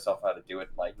teach myself how to do it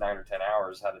in like 9 or 10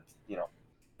 hours. How to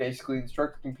basically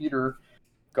instruct the computer,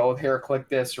 go here, click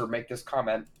this, or make this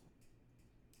comment.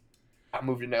 I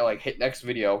moved into like hit next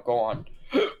video, go on.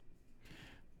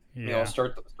 Yeah,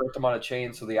 Start them on a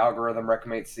chain so the algorithm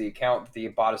recommends the account that the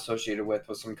bot associated with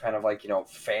some kind of like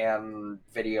fan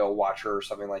video watcher or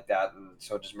something like that, and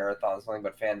so it just marathons nothing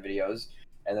but fan videos,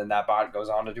 and then that bot goes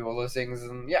on to do all those things,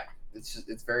 and yeah, it's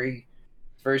very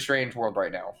strange world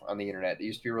right now on the internet. It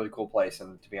used to be a really cool place,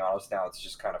 and to be honest, now it's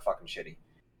just kind of fucking shitty.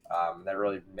 That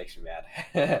really makes me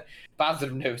mad.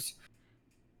 Positive news.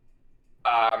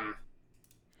 Um,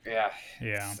 yeah,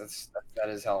 yeah. that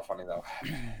is hell funny though.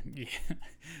 Yeah.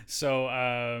 So,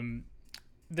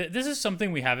 this is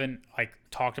something we haven't like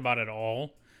talked about at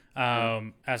all.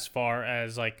 Mm, As far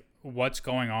as like what's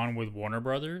going on with Warner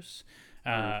Brothers.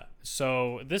 mm.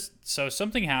 So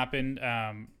something happened.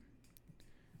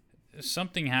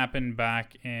 Something happened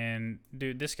back in.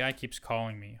 Dude, this guy keeps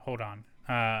calling me. Hold on.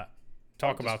 Oh,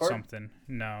 Talk about Discord. something.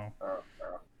 No, Oh.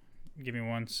 give me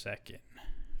 1 second.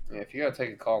 Yeah, if you gotta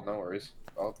take a call, no worries.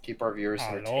 I'll keep our viewers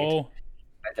entertained. Hello.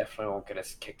 I definitely won't get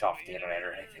us kicked off the internet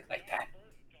or anything like that.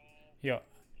 Yo,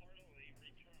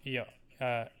 yo.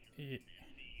 Y-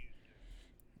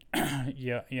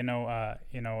 yeah.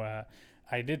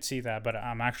 I did see that, but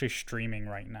I'm actually streaming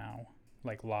right now,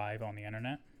 like live on the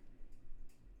internet.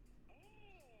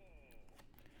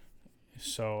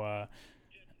 So,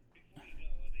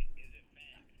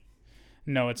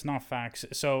 no, it's not facts.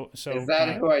 Is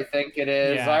that who I think it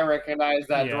is? I Yeah, recognize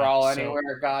that yeah. drawl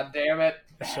anywhere. God damn it!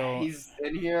 So, He's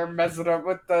in here messing up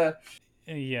with the.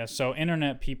 yeah. So,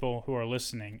 internet people who are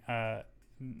listening,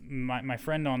 my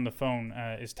friend on the phone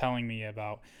is telling me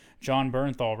about John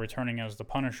Bernthal returning as the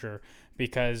Punisher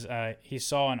because he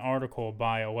saw an article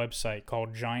by a website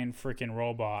called Giant Freaking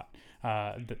Robot.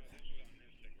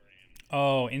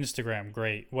 Oh, Instagram,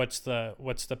 great. What's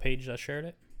the page that shared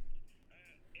it?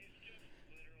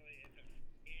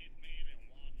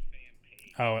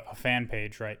 Oh, a fan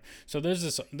page, right? So there's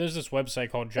this website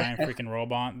called Giant Freaking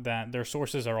Robot that their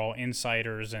sources are all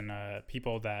insiders and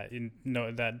people that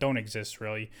know that don't exist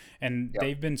really, and Yep.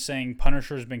 they've been saying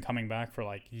Punisher's been coming back for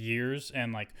like years,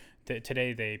 and like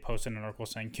today they posted an article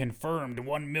saying confirmed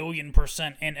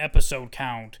 1,000,000% in episode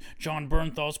count. John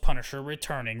Bernthal's Punisher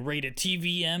returning, rated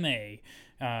TVMA.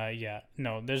 Yeah,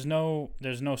 no, there's no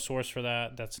source for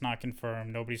that. That's not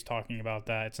confirmed. Nobody's talking about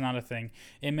that. It's not a thing.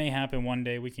 It may happen one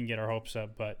day. We can get our hopes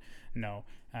up, but no,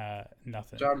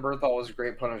 nothing. John Bernthal was a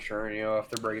great Punisher, and if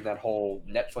they're bringing that whole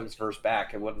Netflix verse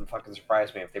back, it wouldn't fucking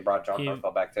surprise me if they brought John If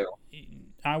Bernthal back too.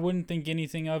 I wouldn't think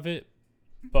anything of it,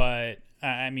 but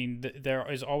I mean,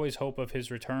 there is always hope of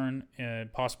his return,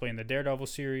 possibly in the Daredevil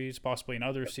series, possibly in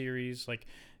other series. Like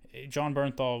John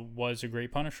Bernthal was a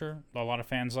great Punisher. A lot of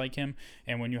fans like him,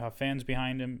 and when you have fans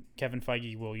behind him, Kevin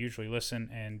Feige will usually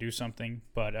listen and do something.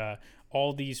 But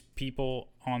all these people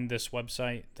on this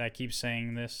website that keep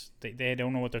saying this, they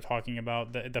don't know what they're talking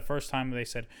about. The first time they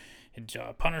said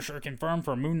Punisher confirmed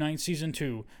for Moon Knight season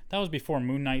 2. That was before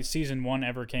Moon Knight season 1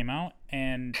 ever came out,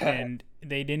 and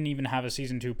they didn't even have a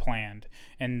season 2 planned.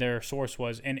 And their source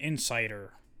was an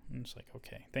insider. And it's like,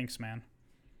 okay, thanks, man.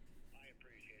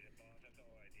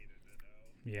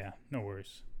 Yeah, no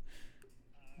worries.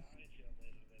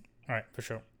 All right, for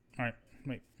sure. All right,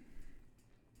 wait.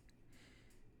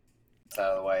 It's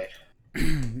out of the way.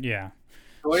 Yeah.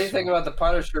 What do you think So about the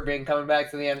Punisher being coming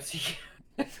back to the MCU?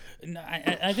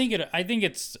 I think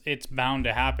it's bound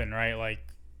to happen, right? Like,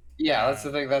 Yeah, that's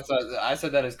uh, the thing. I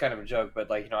said that as kind of a joke,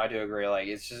 but I do agree. Like,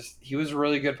 it's just he was a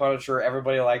really good Punisher.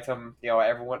 Everybody liked him.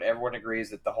 Everyone agrees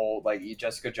that the whole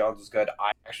Jessica Jones was good.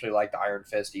 I actually liked Iron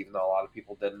Fist, even though a lot of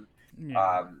people didn't.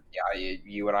 yeah, Yeah,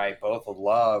 you and I both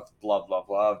love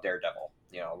Daredevil.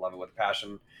 Love it with a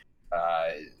passion. Uh,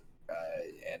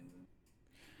 and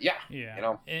yeah, yeah. you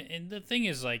know, And the thing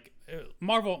is, like,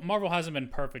 Marvel hasn't been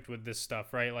perfect with this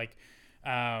stuff, right? Like,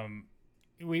 um,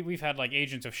 we've had like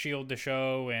Agents of Shield the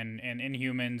show and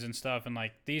Inhumans and stuff, and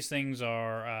like these things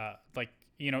are like,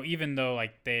 even though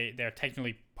like they're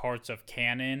technically parts of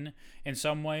canon in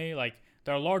some way, like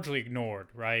they're largely ignored,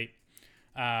 right?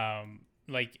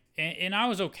 Like, and I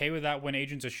was okay with that when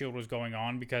Agents of Shield was going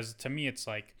on, because to me it's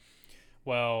like,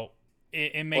 well,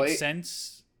 it makes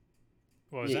sense.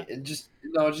 What was Yeah, that? just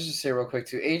to say real quick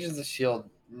too, Agents of Shield.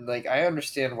 Like I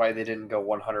understand why they didn't go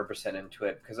 100% into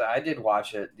it because I did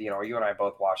watch it. You and I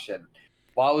both watched it.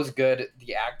 While it was good,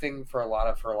 the acting for a lot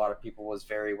of people was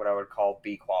very what I would call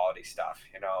B quality stuff.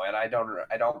 And I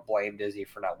don't blame Disney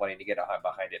for not wanting to get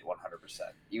behind it 100%.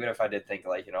 Even if I did think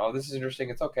like this is interesting,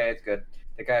 it's okay, it's good.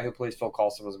 The guy who plays Phil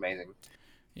Coulson was amazing.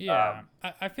 Yeah,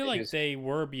 I feel He like was they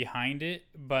were behind it,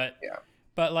 but yeah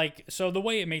like, so the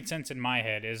way it made sense in my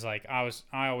head is like I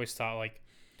always thought like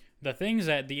the things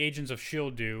that the Agents of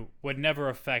Shield do would never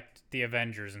affect the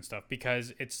Avengers and stuff,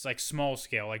 because it's like small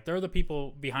scale. Like they're the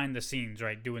people behind the scenes,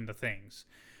 right, doing the things.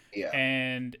 yeah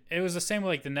And it was the same with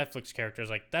like the Netflix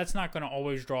characters. Like that's not going to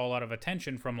always draw a lot of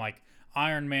attention from like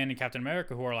Iron Man and Captain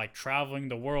America, who are like traveling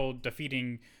the world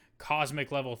defeating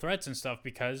cosmic level threats and stuff,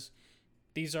 because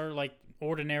these are like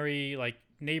ordinary like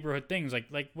neighborhood things,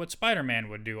 like what Spider-Man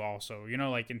would do also,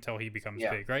 like until he becomes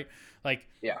yeah big, right? Like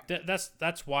yeah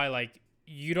that's why like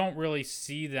you don't really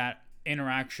see that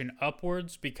interaction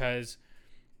upwards, because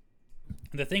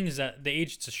the things that the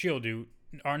Agents of Shield do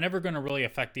are never going to really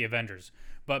affect the Avengers.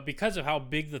 But because of how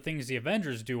big the things the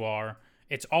Avengers do are,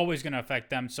 it's always going to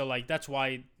affect them. So like that's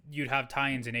why you'd have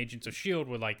tie-ins in Agents of Shield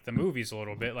with like the movies a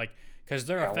little bit, like because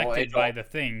they're yeah. Well, affected by the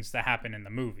things that happen in the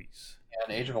movies.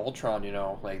 and Age of Ultron,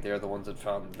 like they're the ones that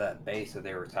found that base that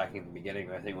they were attacking in the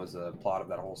beginning. I think was the plot of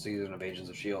that whole season of Agents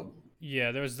of Shield.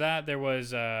 Yeah, there was that. There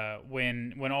was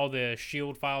when all the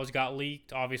Shield files got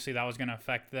leaked. Obviously, that was going to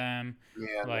affect them.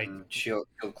 Yeah, and Like, then Shield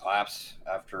collapsed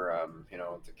after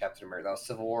the Captain America. That was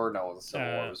Civil War. No, it was Civil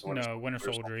War. It was no, Winter Winter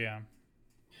Soldier. Yeah,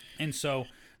 and so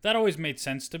that always made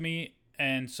sense to me.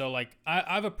 And so like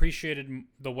I've appreciated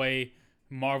the way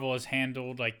Marvel has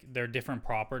handled like their different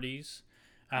properties.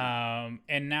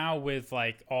 And now with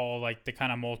like all like the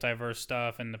kind of multiverse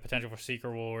stuff and the potential for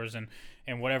Secret Wars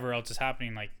and whatever else is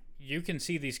happening, like you can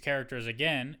see these characters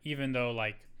again, even though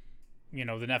like the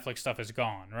Netflix stuff is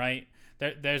gone, right?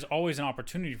 There's always an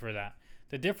opportunity for that.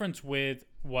 The difference with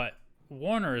what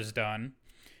Warner has done,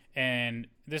 and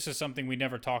this is something we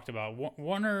never talked about,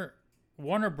 Warner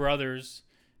Brothers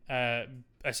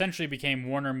essentially became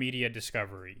WarnerMedia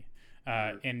Discovery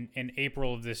in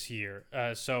April of this year.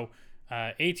 So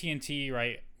AT&T,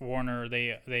 right? Warner,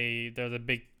 they're the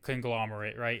big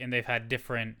conglomerate, right? And they've had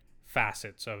different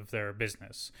facets of their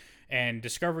business. And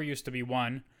Discovery used to be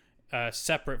one,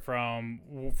 separate from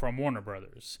Warner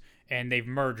Brothers, and they've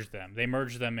merged them. They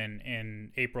merged them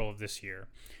in April of this year.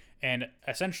 And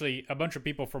essentially, a bunch of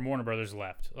people from Warner Brothers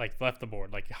left the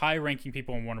board. Like high-ranking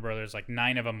people in Warner Brothers, like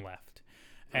 9 of them left.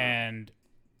 And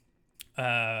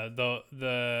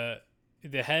the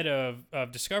head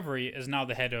of Discovery is now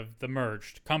the head of the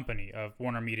merged company of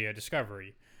WarnerMedia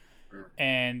Discovery,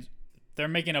 and they're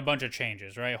making a bunch of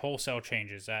changes, right? Wholesale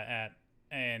changes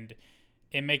and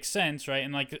it makes sense, right?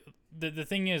 And like the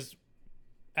thing is,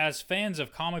 as fans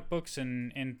of comic books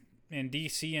and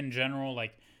DC in general,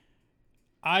 like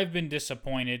I've been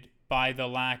disappointed by the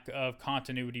lack of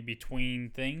continuity between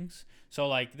things. So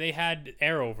like they had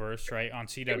Arrowverse, right, on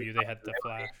CW. They had the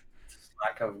Flash.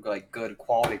 Lack of like good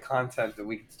quality content that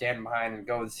we can stand behind and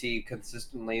go and see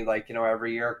consistently, like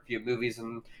every year a few movies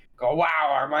and go, wow,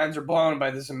 our minds are blown by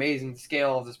this amazing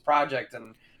scale of this project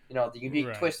and the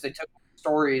unique twist they took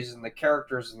stories and the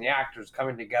characters and the actors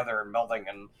coming together and melding,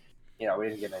 and we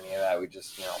didn't get any of that. We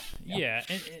just yeah.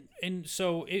 And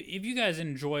so if you guys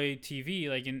enjoy TV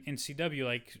like in CW,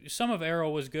 like some of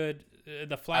Arrow was good.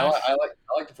 The Flash, I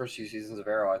like the first few seasons of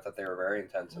Arrow. I thought they were very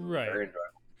intense and very enjoyable.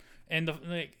 And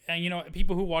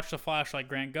people who watch The Flash, like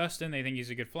Grant Gustin, they think he's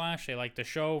a good Flash. They like the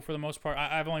show for the most part.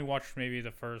 I've only watched maybe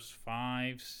the first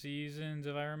 5 seasons,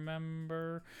 if I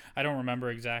remember. I don't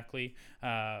remember exactly.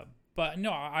 But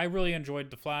no, I really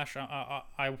enjoyed The Flash.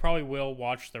 I probably will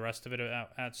watch the rest of it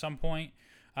at some point.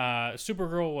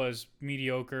 Supergirl was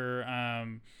mediocre.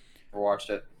 Watched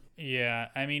it. Yeah,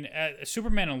 I mean,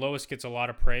 Superman and Lois gets a lot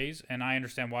of praise, and I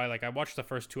understand why. Like, I watched the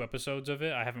first 2 episodes of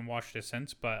it. I haven't watched it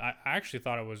since, but I actually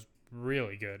thought it was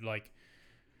really good. Like,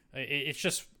 it's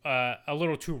just a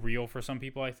little too real for some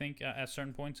people, I think, at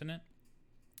certain points in it.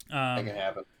 I can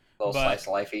have it. A little slice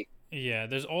of lifey. Yeah,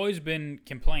 there's always been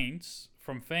complaints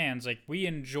from fans, like we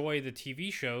enjoy the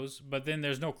TV shows, but then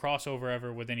there's no crossover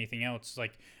ever with anything else.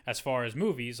 Like as far as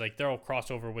movies, like they're all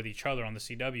crossover with each other on the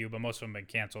CW, but most of them have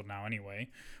been canceled now anyway,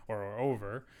 or are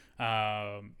over.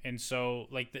 And so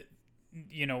like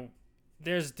you know,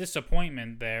 there's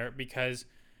disappointment there because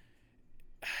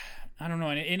I don't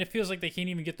know, and it feels like they can't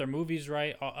even get their movies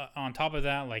right. On top of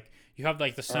that, like you have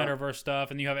like the Snyderverse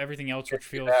stuff, and you have everything else, which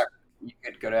feels. You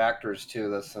get good actors too.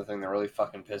 That's the thing that really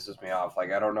fucking pisses me off.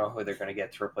 Like I don't know who they're gonna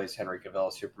get to replace Henry Cavill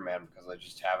as Superman because I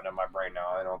just have it in my brain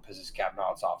now. I know it pisses Cap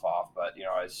Knots off, but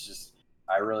it's just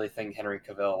I really think Henry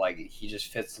Cavill like he just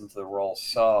fits into the role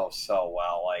so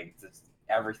well. Like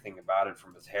everything about it,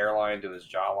 from his hairline to his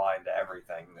jawline to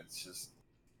everything. It's just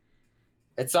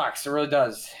it sucks. It really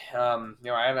does. I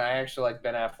actually like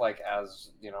Ben Affleck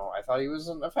as I thought he was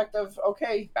an effective,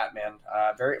 okay Batman.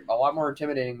 A lot more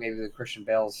intimidating maybe than Christian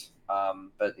Bale's.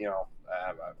 But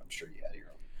I'm sure you had your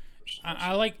own.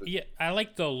 I like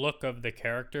the look of the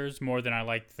characters more than I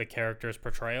like the character's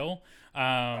portrayal.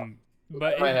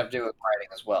 But it might have to do with writing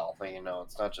as well.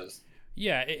 It's not just.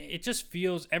 Yeah, it just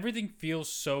feels everything feels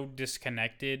so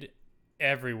disconnected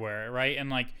everywhere, right? And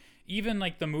like even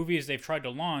like the movies they've tried to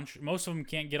launch, most of them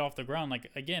can't get off the ground.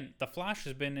 Like again, The Flash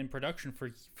has been in production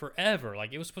for forever.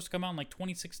 Like it was supposed to come out in like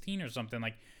 2016 or something.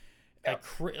 Like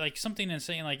something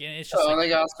insane. Like and it's just.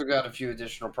 They also got a few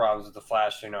additional problems with the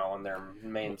Flash, and their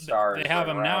main stars. They have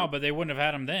him now, but they wouldn't have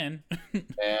had him then.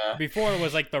 Yeah. Before it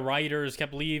was like the writers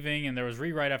kept leaving, and there was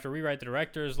rewrite after rewrite. The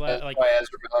directors That's like. why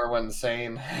Ezra Miller went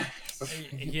insane.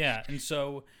 Yeah, and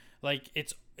so like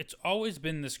it's always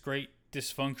been this great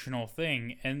dysfunctional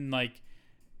thing, and like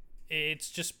it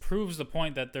just proves the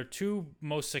point that they're two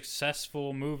most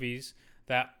successful movies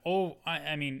that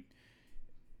I mean,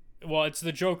 well, it's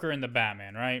the Joker and the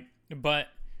Batman, right? But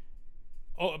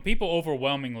people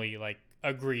overwhelmingly like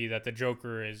agree that the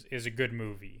Joker is a good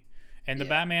movie, and the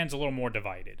Batman's a little more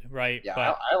divided, right? Yeah,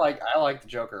 but, I like the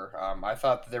Joker. I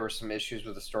thought that there were some issues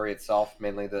with the story itself,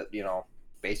 mainly that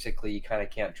basically you kind of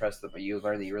can't trust but you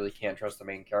learn that you really can't trust the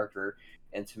main character,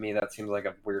 and to me that seems like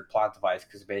a weird plot device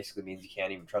because it basically means you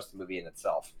can't even trust the movie in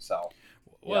itself. So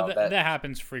that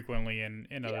happens frequently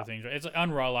in other things. It's an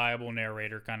unreliable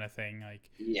narrator kind of thing, like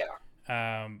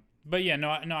but yeah, no,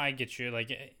 I get you.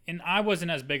 Like, and I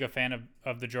wasn't as big a fan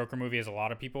of the Joker movie as a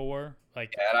lot of people were.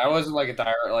 Like, and I wasn't like a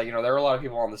dire. Like, there were a lot of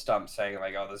people on the stump saying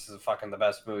like, "Oh, this is fucking the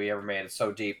best movie ever made. It's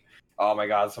so deep. Oh my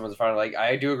god, someone's finally like."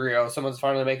 I do agree. Oh, someone's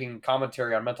finally making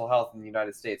commentary on mental health in the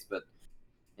United States. But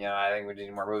I think we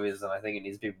need more movies, and I think it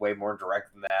needs to be way more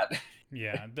direct than that.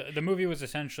 Yeah, the movie was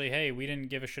essentially, hey, we didn't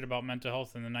give a shit about mental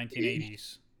health in the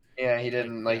 1980s. Yeah, he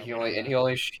didn't he only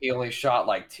shot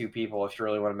like 2 people. If you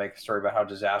really want to make a story about how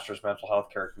disastrous mental health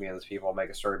care can be in these people, make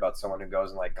a story about someone who goes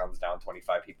and like guns down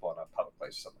 25 people in a public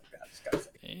place or something like that. This guy's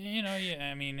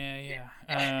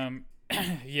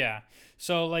yeah.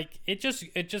 So like it just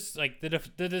like the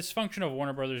dysfunction of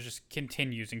Warner Brothers just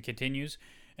continues and continues,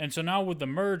 and so now with the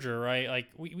merger, right? Like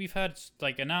we've had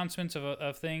like announcements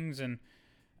of things, and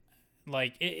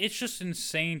like it's just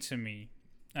insane to me.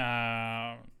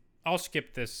 I'll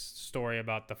skip this story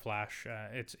about the Flash.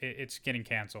 It's getting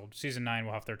canceled. Season 9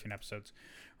 will have 13 episodes,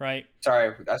 right?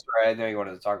 Sorry, that's right. I know you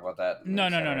wanted to talk about that. No.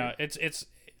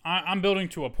 I'm building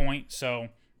to a point. So,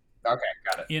 okay,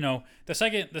 got it.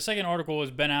 The second article is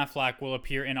Ben Affleck will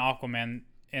appear in Aquaman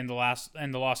in the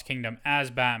Lost Kingdom as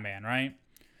Batman, right?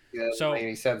 Yeah, that doesn't make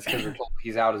any sense because we're told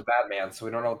he's out as Batman, so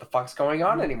we don't know what the fuck's going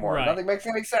on anymore. Right. Nothing makes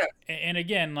any sense. And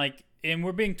again, like, and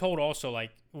we're being told also like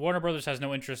Warner Brothers has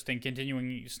no interest in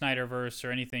continuing Snyderverse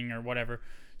or anything or whatever.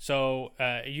 So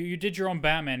you did your own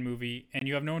Batman movie, and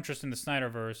you have no interest in the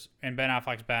Snyderverse and Ben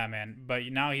Affleck's Batman, but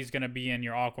now he's going to be in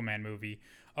your Aquaman movie.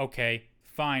 Okay,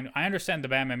 fine. I understand the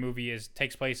Batman movie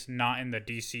takes place not in the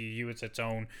DCEU. It's its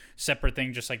own separate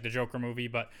thing, just like the Joker movie.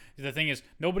 But the thing is,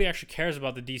 nobody actually cares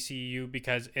about the DCEU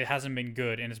because it hasn't been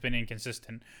good and it's been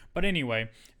inconsistent. But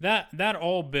anyway, that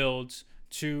all builds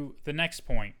to the next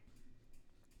point.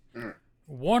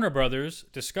 Warner Brothers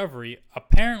Discovery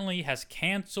apparently has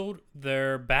canceled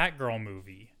their Batgirl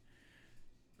movie.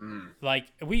 Like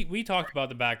we talked about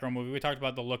the Batgirl movie, we talked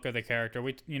about the look of the character,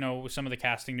 some of the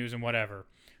casting news and whatever.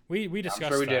 We discussed.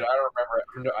 I'm sure we did. I don't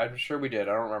remember. I'm sure we did.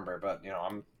 I don't remember, but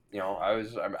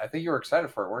I think you were excited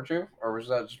for it, weren't you? Or was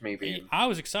that just me being? I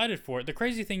was excited for it. The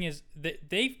crazy thing is that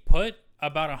they've put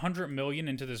about $100 million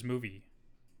into this movie,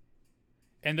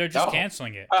 and they're just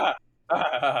canceling it.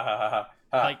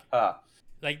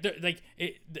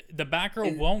 The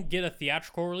Batgirl won't get a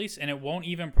theatrical release, and it won't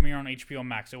even premiere on HBO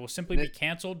Max. It will simply be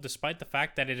canceled, despite the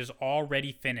fact that it is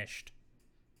already finished.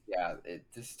 Yeah,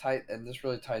 this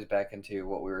really ties back into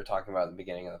what we were talking about at the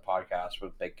beginning of the podcast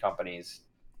with big companies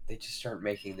they just start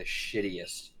making the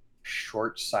shittiest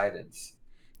short-sighteds.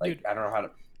 Like, Dude. I don't know how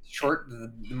to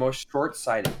the most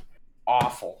short-sighted,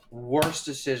 awful, worst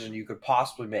decision you could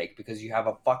possibly make, because you have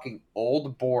a fucking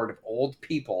old board of old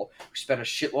people who spend a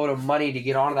shitload of money to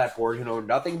get onto that board, who know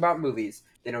nothing about movies.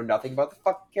 They know nothing about the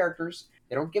fucking characters.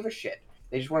 They don't give a shit.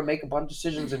 They just want to make a bunch of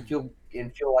decisions and feel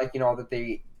like, that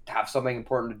they have something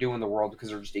important to do in the world, because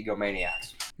they're just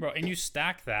egomaniacs. Bro, and you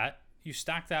stack that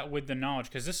with the knowledge,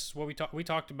 because this is what we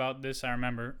talked about this, I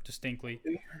remember distinctly.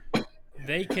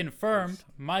 They confirmed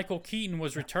Michael Keaton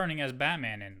was returning as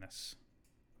Batman in this.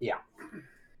 Yeah.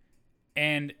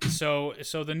 And so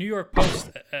the New York Post,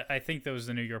 I think that was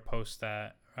the New York Post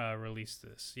that released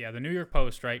this. Yeah, the New York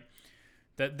Post, right?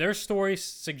 That their story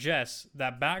suggests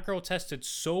that Batgirl tested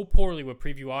so poorly with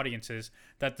preview audiences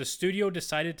that the studio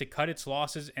decided to cut its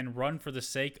losses and run for the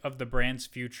sake of the brand's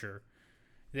future.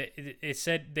 It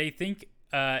said they think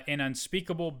an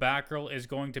unspeakable Batgirl is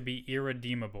going to be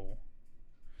irredeemable.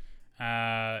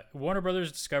 Warner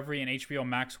Brothers Discovery and HBO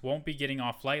Max won't be getting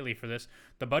off lightly for this.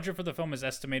 The budget for the film is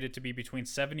estimated to be between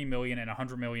 $70 million and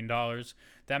 $100 million.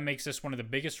 That makes this one of the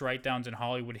biggest write-downs in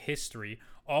Hollywood history,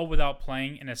 all without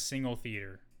playing in a single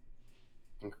theater.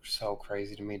 So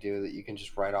crazy to me, dude, that you can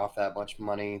just write off that much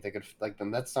money. They could, like,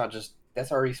 them. That's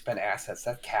already spent assets.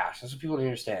 That's cash. That's what people don't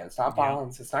understand. It's not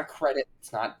bonds. Yeah. It's not credit.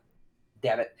 It's not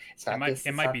debit. It's not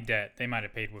it might be debt. They might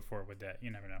have paid for it with debt.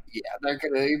 You never know. Yeah, they're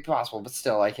gonna be possible, but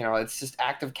still, like, it's just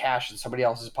active cash in somebody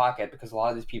else's pocket, because a lot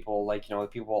of these people, like, the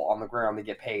people on the ground, they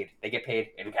get paid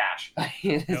in cash.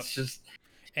 It's just,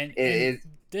 and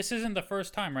this isn't the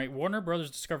first time, right? Warner Brothers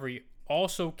Discovery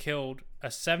also killed a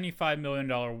 $75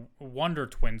 million Wonder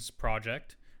Twins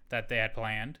project that they had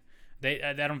planned.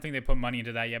 I don't think they put money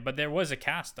into that yet, but there was a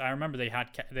cast. I remember they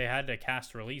had a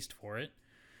cast released for it.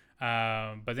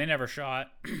 But they never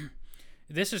shot.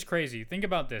 This is crazy. Think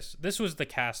about this. This was the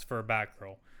cast for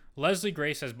Batgirl. Leslie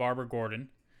Grace as Barbara Gordon.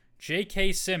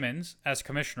 J.K. Simmons as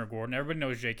Commissioner Gordon. Everybody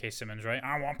knows J.K. Simmons, right?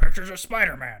 I want pictures of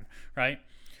Spider-Man, right?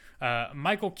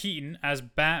 Michael Keaton as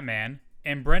Batman.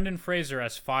 And Brendan Fraser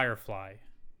as Firefly.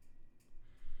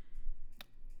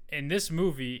 In this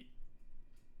movie,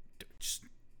 it's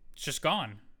just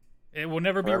gone. It will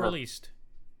never be released.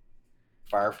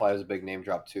 Firefly is a big name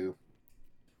drop, too.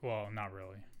 Well, not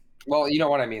really. Well, you know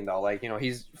what I mean, though. Like,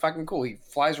 he's fucking cool. He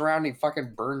flies around and he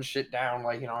fucking burns shit down.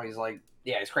 Like, he's like,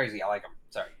 yeah, he's crazy. I like him.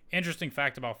 Sorry. Interesting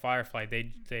fact about Firefly.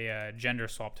 They gender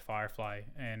swapped Firefly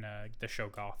in the show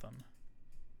Gotham.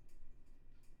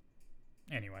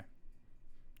 Anyway.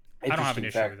 I don't have an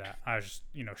issue with that. I was just,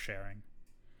 sharing.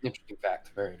 Interesting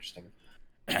fact. Very interesting.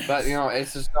 But,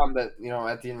 it's just something that,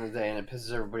 at the end of the day, and it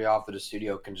pisses everybody off that a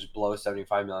studio can just blow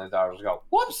 $75 million and go,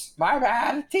 whoops, my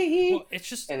bad. Well, it's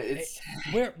just,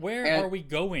 where are we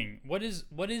going? What is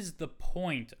the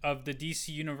point of the DC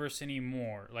universe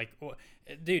anymore? Like,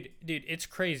 dude, it's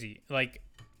crazy. Like,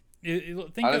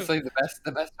 honestly,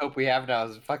 the best hope we have now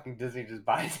is fucking Disney just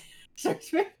buys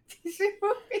DC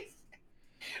movies.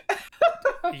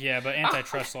 Yeah, but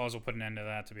antitrust laws will put an end to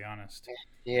that, to be honest.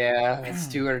 Yeah, it's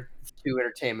too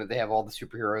entertainment. They have all the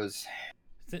superheroes.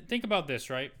 Think about this,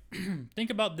 right? Think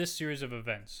about this series of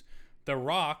events. The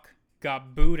Rock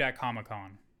got booed at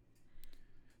Comic-Con.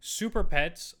 Super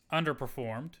Pets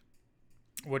underperformed,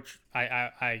 which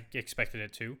I expected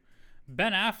it to.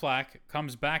 Ben Affleck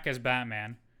comes back as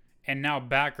Batman, and now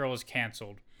Batgirl is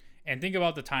canceled. And think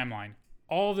about the timeline.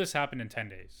 All of this happened in 10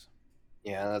 days.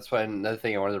 Yeah, that's what another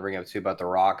thing I wanted to bring up too about The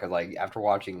Rock. Like, after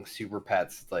watching Super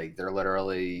Pets, like,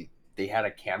 they had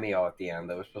a cameo at the end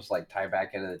that was supposed to, like, tie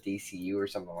back into the DCU or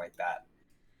something like that,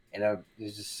 and it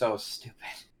was just so stupid.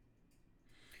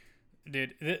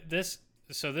 Dude, this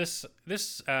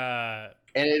and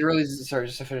it really, sorry,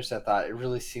 just to finish that thought, it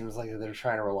really seems like they're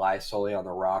trying to rely solely on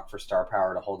The Rock for star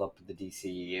power to hold up the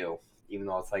DCU, even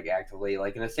though it's, like, actively,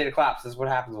 like, in a state of collapse. This is what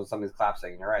happens when something's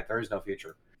collapsing. You're right, there is no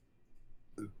future.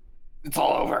 It's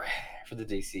all over for the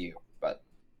DCU, but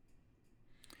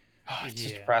it's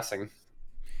just depressing.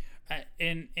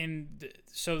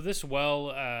 So this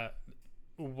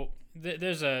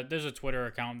there's a Twitter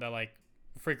account that, like,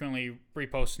 frequently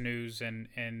reposts news,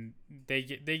 and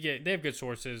they have good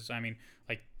sources. I mean,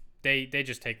 like, they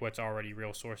just take what's already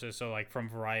real sources. So, like, from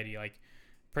Variety, like,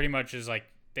 pretty much is like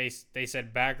they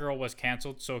said Batgirl was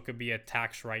canceled so it could be a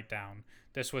tax write-down.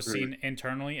 This was seen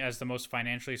internally as the most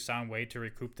financially sound way to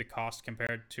recoup the cost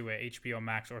compared to a HBO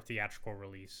Max or theatrical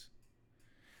release.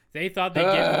 They thought they'd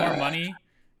get more money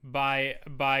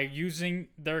by using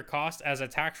their cost as a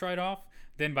tax write-off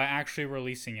than by actually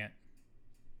releasing it.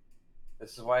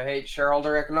 This is why I hate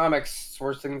shareholder economics. It's the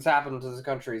worst thing that's happened to this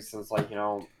country since, like,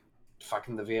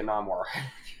 fucking the Vietnam War.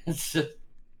 It's just...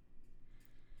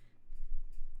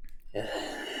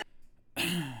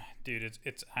 Dude,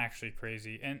 it's actually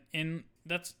crazy, and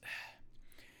that's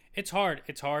it's hard.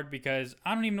 It's hard because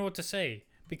I don't even know what to say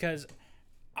because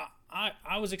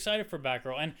I was excited for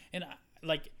Batgirl and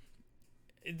like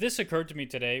this occurred to me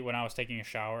today when I was taking a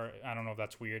shower. I don't know if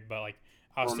that's weird, but like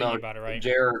I was Well, thinking no, about it, right?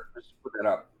 J.R. Just put that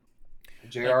up.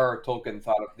 Like J.R.R. Tolkien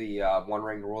thought of the One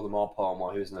Ring to Rule Them All poem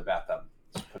while he was in the bathtub.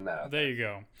 Just putting that out there there. you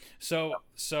go. So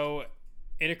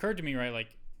it occurred to me, right?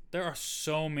 Like there are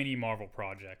so many Marvel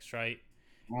projects, right?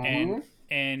 and Mm-hmm.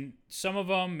 and some of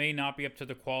them may not be up to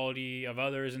the quality of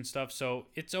others and stuff. So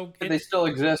it's okay. They still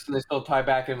exist and they still tie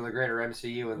back into the greater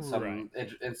MCU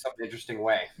Right, in some interesting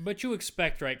way. but you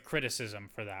expect right criticism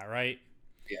for that, right?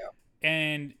 Yeah.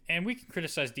 And we can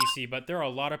criticize DC, but there are a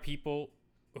lot of people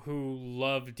who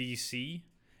love DC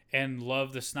and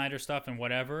love the Snyder stuff and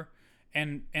whatever.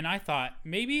 And I thought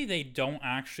maybe they don't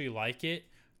actually like it.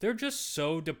 They're just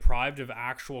so deprived of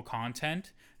actual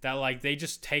content that like they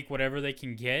just take whatever they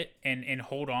can get and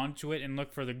hold on to it and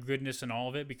look for the goodness in all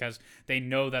of it because they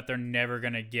know that they're never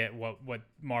gonna get what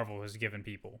Marvel has given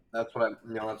people. That's what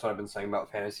I've been saying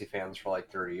about fantasy fans for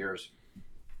like 30 years.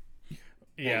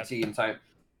 Yeah, Fantasy and science,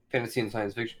 fantasy and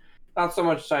science fiction. Not so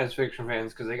much science fiction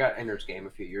fans because they got Ender's Game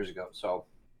a few years ago. So,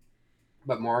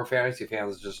 but more fantasy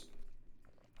fans just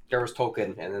there was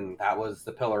Tolkien, and then that was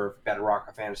the pillar of bedrock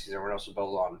of fantasies everyone else was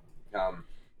built on. Um,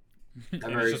 and a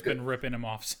it's very just good, been ripping him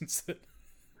off since then.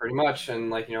 pretty much. And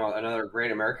like another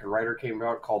great American writer came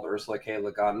out called Ursula K.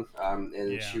 Le Guin, and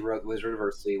Yeah, she wrote Wizard of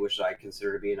Earthsea, which I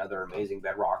consider to be another amazing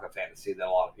bedrock of fantasy that a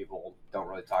lot of people don't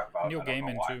really talk about. Neil I don't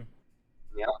know Gaiman why. too.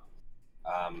 Yeah.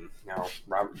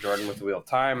 Robert Jordan with the Wheel of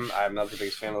Time. I'm not the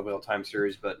biggest fan of the Wheel of Time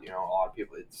series, but a lot of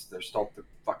people, they're still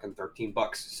fucking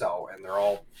 $13. So, and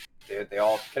they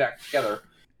all connect together.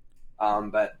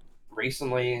 But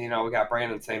recently, we got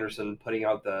Brandon Sanderson putting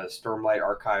out the Stormlight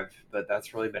Archive, but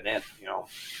that's really been it.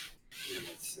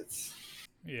 It's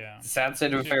Yeah, a sad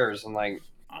state of dude. affairs, and like,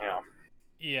 Uh, you know,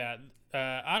 yeah,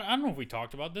 I don't know if we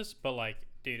talked about this, but like,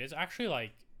 dude, it's actually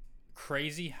like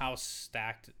crazy how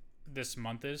stacked this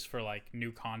month is for like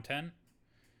new content.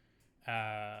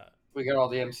 Uh, we got all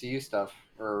the MCU stuff,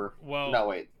 or well, no,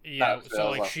 wait, yeah, that's so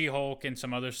what like left. She-Hulk and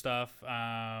some other stuff.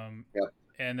 Yep.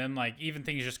 And then like even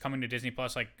things just coming to Disney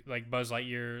Plus, like Buzz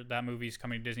Lightyear, that movie's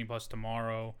coming to Disney Plus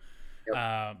tomorrow.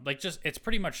 Yep. Like just it's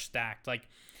pretty much stacked. Like,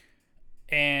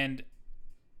 and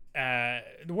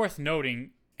worth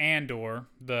noting, Andor,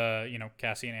 the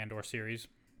Cassian Andor series.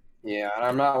 Yeah, and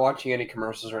I'm not watching any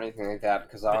commercials or anything like that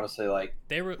because I Th- honestly like.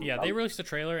 they released the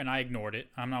trailer and I ignored it.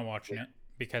 I'm not watching it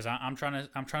because I'm trying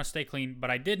to stay clean. But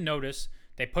I did notice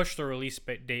they pushed the release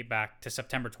date back to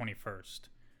September 21st,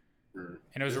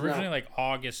 and it was originally like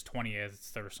August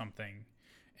 20th or something.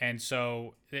 And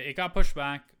so it got pushed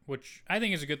back, which I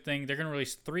think is a good thing. They're going to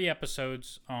release 3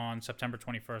 episodes on September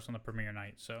 21st on the premiere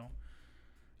night. So,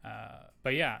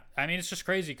 but yeah, I mean, it's just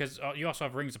crazy because you also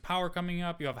have Rings of Power coming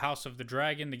up. You have House of the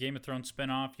Dragon, the Game of Thrones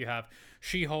spinoff. You have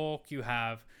She-Hulk. You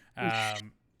have House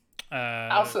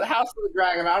of the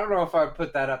Dragon. I don't know if I'd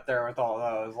put that up there with all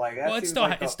those. Like that well, seems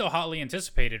like it's still hotly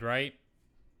anticipated, right?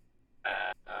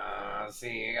 I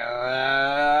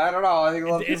don't know. I think a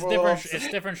lot of It's people. different. It's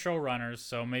different showrunners,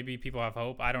 so maybe people have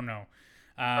hope. I don't know.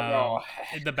 I don't know.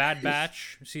 The Bad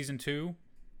Batch season 2.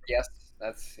 Yes,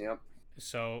 that's yep.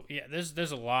 So yeah,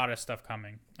 there's a lot of stuff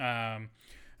coming.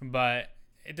 But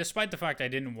despite the fact I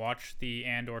didn't watch the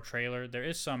Andor trailer, there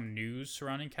is some news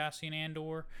surrounding Cassian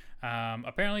Andor.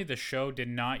 Apparently, the show did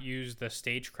not use the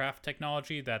stagecraft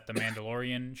technology that the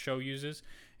Mandalorian show uses.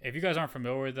 If you guys aren't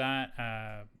familiar with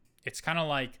that, it's kind of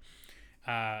like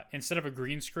instead of a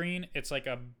green screen, it's like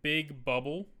a big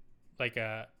bubble, like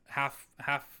a half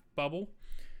bubble,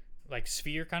 like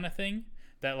sphere kind of thing.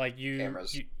 That like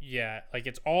yeah, like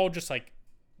it's all just like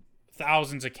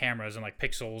thousands of cameras and like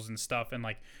pixels and stuff, and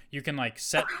like you can like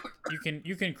set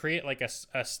you can create like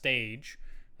a stage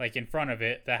like in front of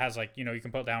it that has like you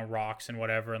can put down rocks and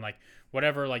whatever, and like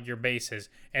whatever like your base is,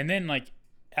 and then like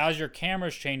as your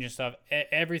cameras change and stuff,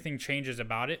 everything changes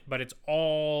about it, but it's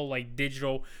all like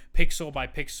digital pixel by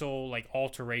pixel like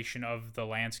alteration of the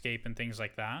landscape and things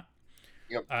like that.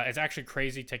 Yep. It's actually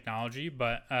crazy technology,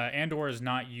 but Andor is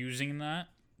not using that.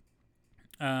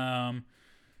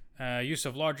 Use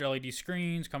of large LED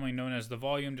screens, commonly known as the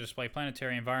volume, to display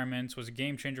planetary environments, was a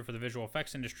game changer for the visual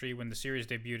effects industry when the series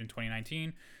debuted in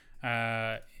 2019.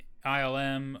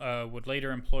 ILM would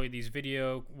later employ these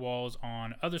video walls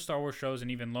on other Star Wars shows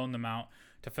and even loan them out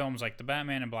to films like The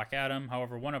Batman and Black Adam.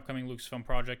 However, one upcoming Lucasfilm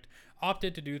project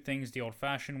opted to do things the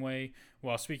old-fashioned way.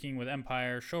 While speaking with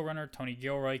Empire showrunner Tony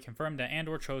Gilroy confirmed that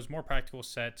Andor chose more practical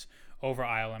sets over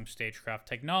ILM stagecraft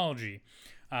technology.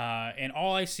 And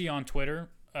all I see on Twitter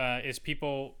is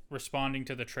people responding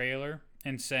to the trailer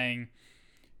and saying,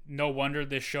 "No wonder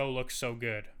this show looks so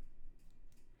good."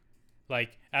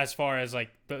 Like as far as like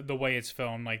the way it's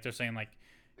filmed, like they're saying like,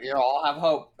 I'll have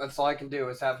hope. That's all I can do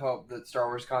is have hope that Star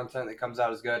Wars content that comes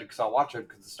out is good because I'll watch it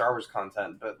because it's Star Wars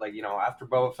content. But like after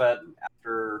Boba Fett,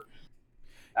 after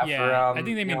yeah, I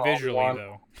think they mean visually Obi-Wan,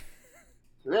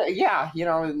 though. yeah,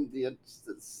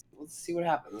 let's see what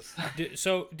happens.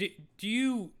 Do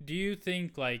you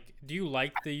think like do you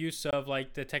like the use of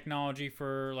like the technology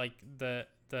for like I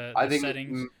the think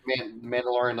settings?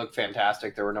 Mandalorian looked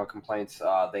fantastic. There were no complaints. They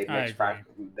I mixed agree.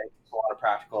 they mixed a lot of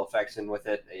practical effects in with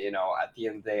it. At the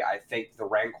end of the day, I think the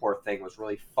Rancor thing was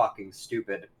really fucking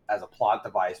stupid as a plot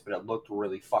device, but it looked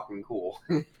really fucking cool.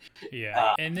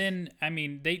 Yeah, and then I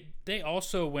mean they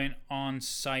also went on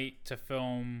site to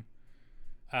film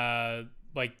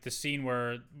like the scene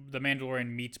where the Mandalorian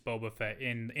meets Boba Fett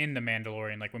in the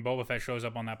Mandalorian, like when Boba Fett shows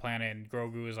up on that planet and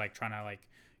Grogu is like trying to like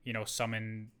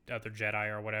summon other Jedi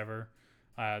or whatever.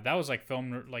 That was like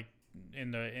filmed like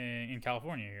in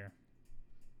California here,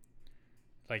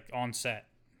 like on set.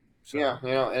 So, Yeah,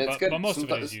 and it's but good. most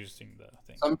of it is using the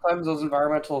thing. Sometimes those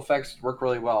environmental effects work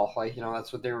really well. Like,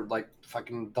 that's what they were like.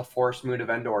 Fucking the forest moon of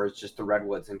Endor is just the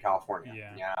redwoods in California.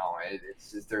 Yeah,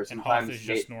 There's and Hoth is sometimes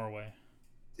just Norway.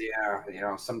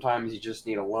 yeah, sometimes you just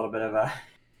need a little bit of a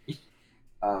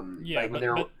Yeah, like when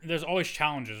they're but there's always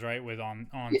challenges, right? With yeah,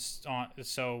 on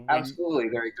so when absolutely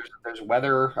there's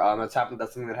weather. That's happened.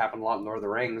 That's something that happened a lot in Lord of the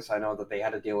Rings. I know that they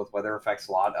had to deal with weather effects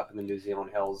a lot up in the New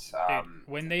Zealand hills. dude,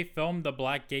 when they filmed the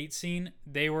Black Gate scene,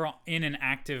 they were in an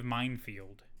active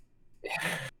minefield.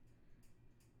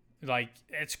 Like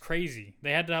it's crazy.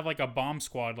 They had to have like a bomb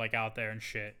squad like out there and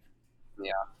shit.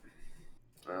 Yeah.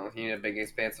 Well, you need a big,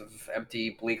 expansive,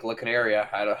 empty, bleak-looking area.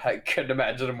 I couldn't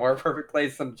imagine a more perfect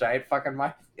place than a giant fucking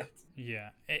minefield. Yeah,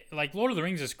 like Lord of the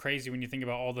Rings is crazy when you think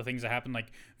about all the things that happened.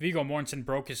 Like Viggo Mortensen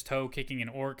broke his toe kicking an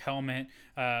orc helmet.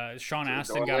 Sean Dude,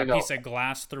 Astin got a piece of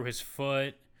glass through his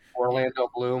foot. Orlando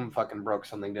Bloom fucking broke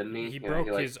something, didn't he? He Yeah,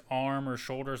 broke his arm or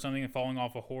shoulder or something falling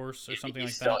off a horse or something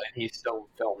like still that. he still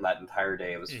filmed that entire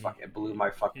day. It was fucking it blew my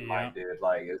fucking Yeah, mind, dude.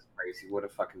 Like it was crazy. What a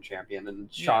fucking champion. And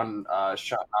yeah. Not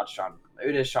Sean.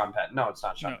 It is Sean Penn. No, it's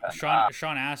not Sean No, Penn.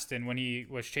 Sean Astin when he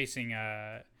was chasing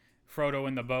Frodo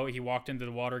in the boat, he walked into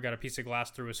the water, got a piece of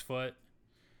glass through his foot.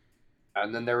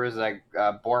 And then there was like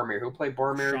Boromir. Who played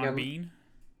Boromir Sean again? Bean.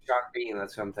 Sean Bean.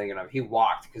 That's what I'm thinking of. He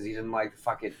walked because he didn't like the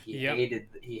fucking. Yep.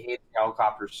 He hated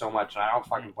helicopters so much, and I don't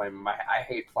fucking blame him. I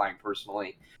hate flying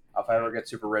personally. If I ever get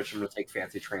super rich, I'm gonna take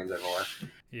fancy trains everywhere.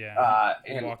 Yeah.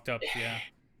 He And walked up. Yeah.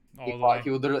 he All the walked. way. He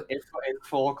was literally in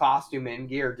full costume and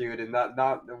gear, dude. And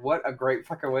not what a great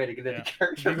fucking way to get into Yeah.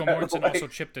 character. Viggo Mortensen also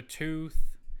chipped a tooth.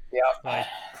 Yeah. Like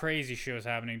crazy shit was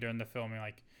happening during the filming.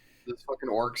 Like Those fucking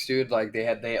orcs, dude. Like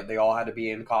they all had to be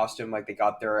in costume. Like they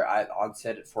got there on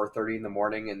set at 4:30 in the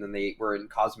morning, and then they were in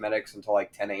cosmetics until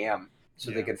like 10 a.m.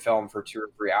 so they could film for 2 or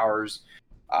 3 hours.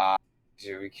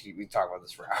 We talk about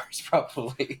this for hours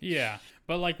probably. yeah,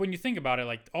 but like when you think about it,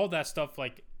 like all that stuff,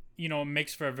 like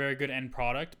makes for a very good end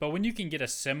product. But when you can get a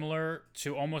similar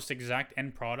to almost exact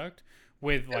end product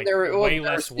with like way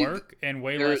less work and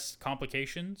way less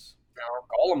complications.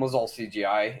 Gollum was all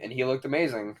CGI, and he looked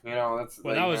amazing. That's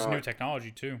Well, that was new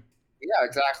technology too. Yeah,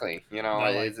 exactly. It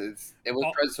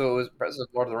was so it was President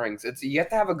of Lord of the Rings. It's you have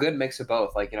to have a good mix of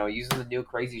both. Like using the new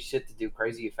crazy shit to do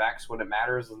crazy effects when it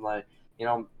matters, and like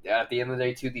at the end of the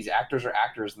day too, these actors are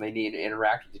actors and they need to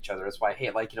interact with each other. That's why I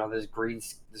hate this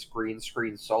green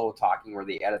screen solo talking where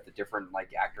they edit the different like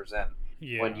actors in.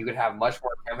 Yeah. When you could have much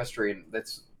more chemistry, and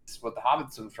that's what the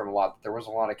Hobbits did from a lot. There was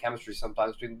a lot of chemistry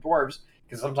sometimes between the dwarves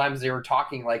because sometimes they were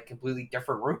talking like completely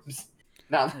different rooms.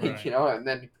 Not like, right. and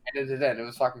then edited it in. It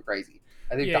was fucking crazy.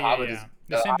 I think Yeah, The yeah, Hobbit yeah. is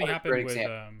The same thing happened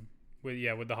example.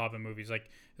 with the Hobbit movies.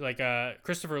 Like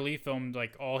Christopher Lee filmed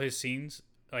like all his scenes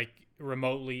like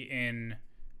remotely in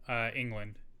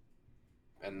England,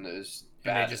 And they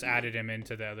just added him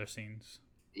into the other scenes.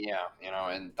 Yeah, and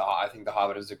I think The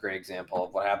Hobbit is a great example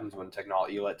of what happens when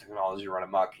you let technology run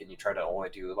amok and you try to only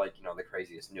do like the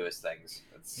craziest, newest things.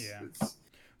 It's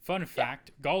Fun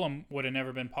fact: Gollum would have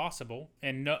never been possible,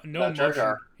 and no Jar motion.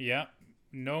 Jar. Yeah,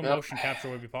 no motion capture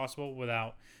would be possible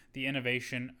without the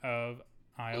innovation of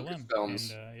ILM.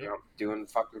 Lucasfilms, And doing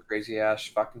fucking crazy ass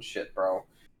fucking shit, bro.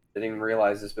 Didn't even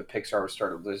realize this, but Pixar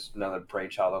started. There's another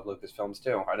brainchild of Lucasfilms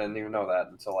too. I didn't even know that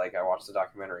until like I watched the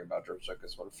documentary about George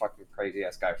Lucas. What a fucking crazy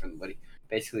ass guy from he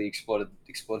basically exploded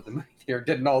the movie theater,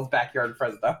 did in all his backyard in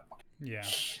Fresno. yeah.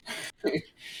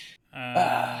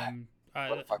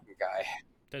 What a fucking guy.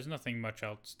 there's nothing much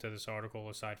else to this article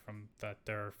aside from that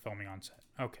they're filming on set.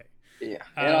 Okay. Yeah,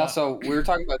 and also we were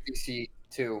talking about DC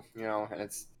too, and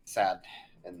it's sad,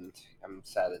 and I'm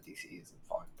sad that DC isn't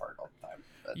falling apart all the time.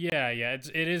 But Yeah,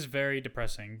 it is very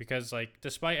depressing because like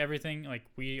despite everything, like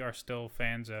we are still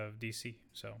fans of DC.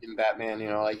 So in Batman,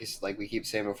 like we keep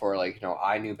saying before, like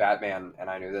I knew Batman and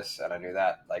I knew this and I knew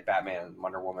that, like Batman and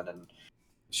Wonder Woman and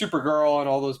Supergirl and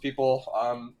all those people.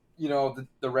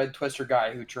 The red twister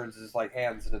guy who turns his like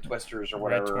hands into twisters or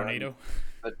whatever. Red Tornado.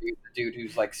 The dude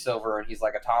who's like silver and he's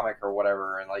like atomic or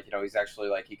whatever, and like he's actually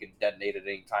like he can detonate at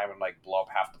any time and like blow up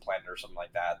half the planet or something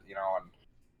like that. And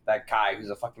that guy who's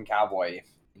a fucking cowboy,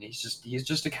 and he's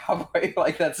just a cowboy.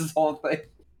 Like that's his whole thing.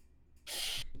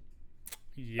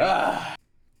 Yeah.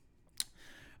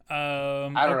 I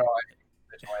don't know.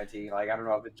 Vigilante. Like I don't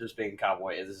know if it's just being a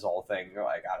cowboy is his whole thing.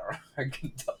 Like I don't know. I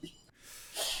can tell you.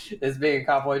 Is being a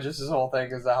cowboy just his whole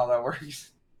thing? Is that how that works?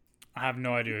 I have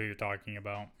no idea who you're talking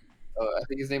about. I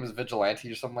think his name is Vigilante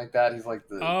or something like that. He's like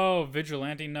the. Oh,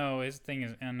 Vigilante. No, his thing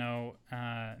is no.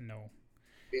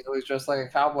 He's always dressed like a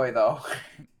cowboy though.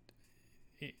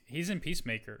 He's in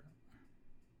Peacemaker.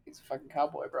 He's a fucking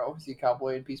cowboy, bro. Is he a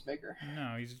cowboy in Peacemaker?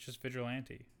 No, he's just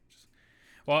Vigilante.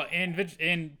 Well,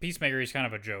 in Peacemaker, he's kind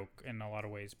of a joke in a lot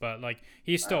of ways, but like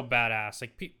he's still badass.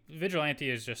 Like Vigilante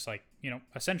is just like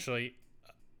essentially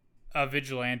a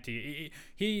vigilante.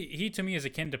 He to me is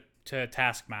akin to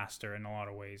Taskmaster in a lot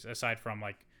of ways, aside from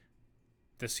like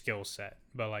the skill set.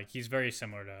 But like he's very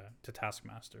similar to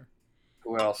Taskmaster.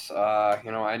 Who else? I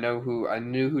knew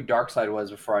who Darkseid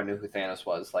was before I knew who Thanos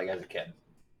was. Like as a kid,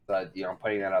 but I'm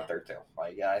putting that out there too.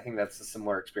 Like I think that's a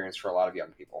similar experience for a lot of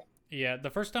young people. Yeah, the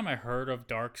first time I heard of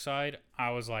Darkseid,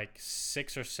 I was like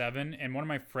 6 or 7, and one of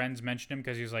my friends mentioned him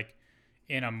because he was like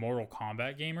in a Mortal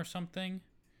Kombat game or something.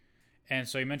 And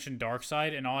so he mentioned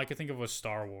Darkseid, and all I could think of was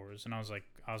Star Wars. And I was like,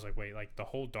 wait, like the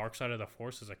whole dark side of the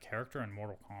Force is a character in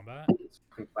Mortal Kombat?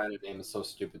 His planet name is so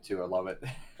stupid too. I love it.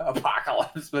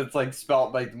 Apocalypse, but it's like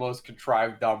spelled like the most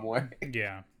contrived, dumb way.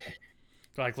 Yeah.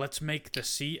 Like let's make the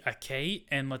C a K,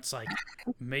 and let's like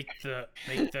make the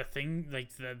thing like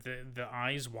the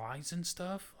eyes Y's and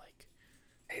stuff. Like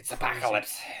it's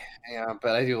Apocalypse. Yeah,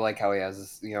 but I do like how he has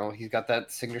this. He's got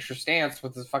that signature stance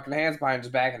with his fucking hands behind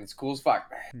his back, and it's cool as fuck.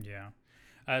 Yeah.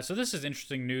 So this is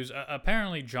interesting news.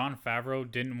 Apparently, Jon Favreau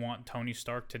didn't want Tony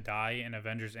Stark to die in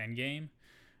Avengers Endgame.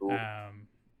 Ooh.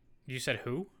 You said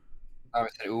who? I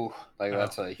said, ooh, like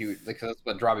that's a huge, like that's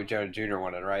what Robbie Downey Jr.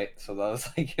 wanted, right? So that was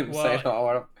like him saying, "Oh, I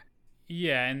want to."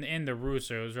 Yeah, and the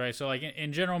Russos, right? So like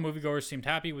in general, moviegoers seemed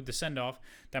happy with the send-off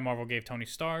that Marvel gave Tony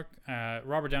Stark.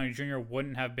 Robert Downey Jr.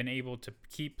 wouldn't have been able to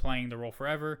keep playing the role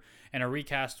forever, and a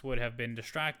recast would have been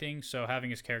distracting. So having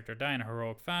his character die in a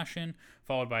heroic fashion,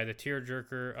 followed by the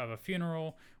tearjerker of a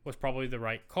funeral, was probably the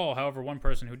right call. However, one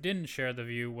person who didn't share the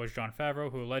view was Jon Favreau,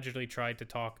 who allegedly tried to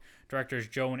talk directors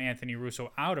Joe and Anthony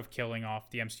Russo out of killing off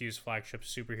the MCU's flagship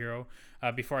superhero.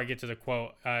 Before I get to the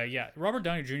quote, Robert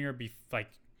Downey Jr.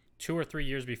 2 or 3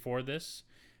 years before this,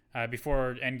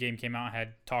 before Endgame came out,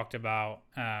 had talked about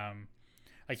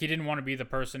like he didn't want to be the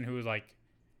person who was like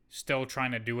still trying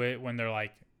to do it when they're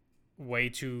like way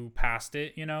too past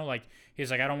it, like he's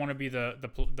like, I don't want to be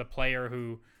the player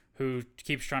who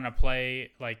keeps trying to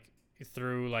play like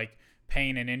through like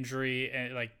pain and injury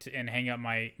and and hang up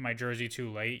my jersey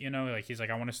too late, like he's like,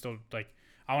 I want to still like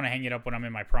I want to hang it up when I'm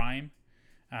in my prime.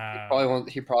 He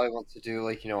probably wants to do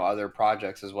like other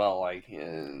projects as well, like So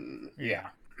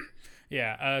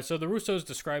the Russos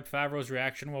described Favreau's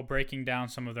reaction while breaking down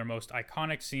some of their most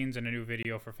iconic scenes in a new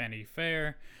video for Vanity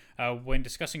Fair. When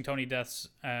discussing Tony's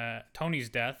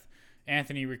death,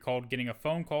 Anthony recalled getting a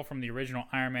phone call from the original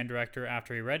Iron Man director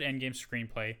after he read Endgame's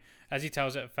screenplay. As he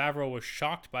tells it, Favreau was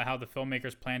shocked by how the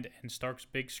filmmakers planned to end Stark's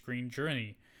big screen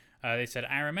journey. They said,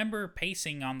 I remember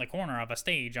pacing on the corner of a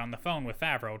stage on the phone with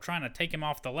Favreau, trying to take him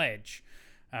off the ledge.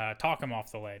 Talk him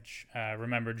off the ledge,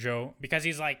 remembered Joe. Because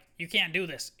he's like, you can't do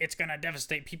this. It's going to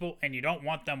devastate people, and you don't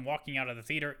want them walking out of the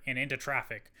theater and into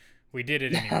traffic. We did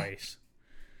it anyways.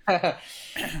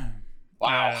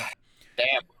 Wow.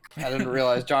 Damn. I didn't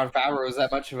realize Jon Favreau was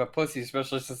that much of a pussy,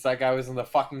 especially since that guy was in the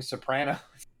fucking Sopranos.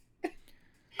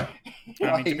 I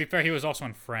mean, to be fair, he was also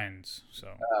in Friends, so.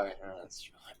 Oh, yeah, that's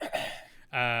true.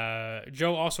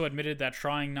 Joe also admitted that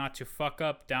trying not to fuck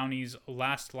up Downey's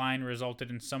last line resulted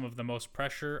in some of the most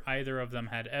pressure either of them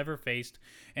had ever faced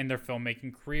in their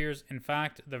filmmaking careers. In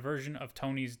fact, the version of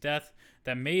Tony's death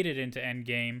that made it into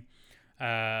Endgame's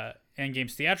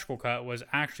theatrical cut was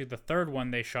actually the third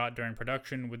one they shot during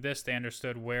production. With this, they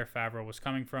understood where Favreau was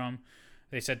coming from.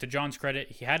 They said, to John's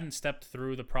credit, he hadn't stepped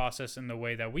through the process in the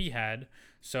way that we had,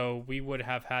 so we would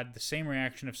have had the same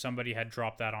reaction if somebody had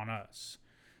dropped that on us.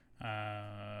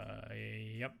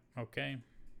 Yep. Okay.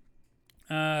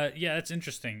 Yeah, that's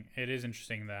interesting. It is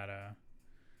interesting that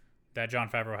that Jon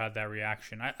Favreau had that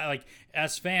reaction. I like,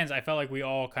 as fans, I felt like we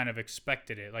all kind of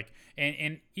expected it. Like,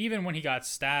 and even when he got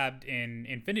stabbed in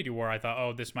Infinity War, I thought,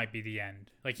 oh, this might be the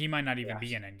end. Like, he might not even be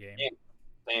Yes. in Endgame. Same.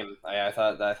 Same. I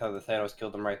thought the Thanos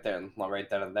killed him right then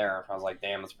and there. I was like,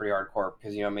 damn, that's pretty hardcore.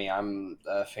 Because you know me, I'm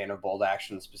a fan of bold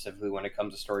action, specifically when it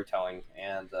comes to storytelling,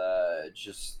 and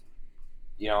just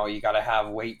you gotta have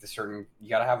weight. You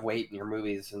gotta have weight in your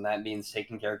movies, and that means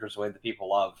taking characters away that people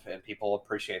love, and people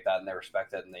appreciate that and they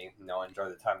respect it, and they enjoy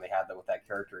the time they had with that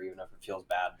character, even if it feels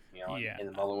bad. Yeah. In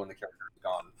the moment when the character is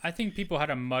gone. I think people had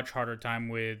a much harder time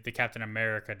with the Captain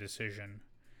America decision.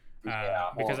 Yeah.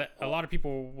 Because a lot of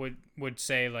people would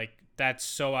say like that's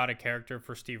so out of character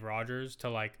for Steve Rogers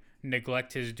to like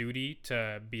neglect his duty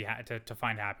to to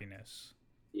find happiness.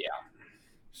 Yeah.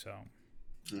 So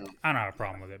Mm. I don't have a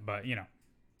problem with it, but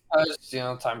Just,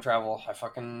 time travel. I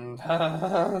fucking.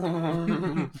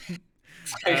 I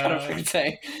got a uh, big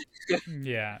say.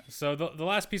 yeah. So the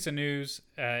last piece of news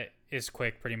is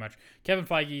quick, pretty much. Kevin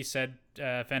Feige said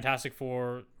Fantastic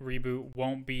Four reboot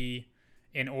won't be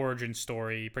an origin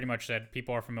story. He pretty much said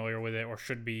people are familiar with it or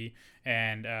should be,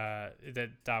 and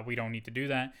that we don't need to do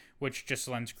that, which just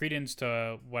lends credence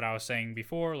to what I was saying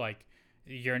before. Like,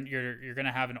 you're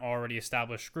gonna have an already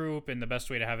established group, and the best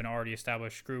way to have an already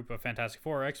established group of Fantastic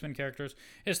Four or X-Men characters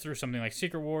is through something like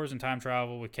Secret Wars and time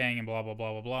travel with Kang and blah blah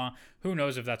blah blah blah. Who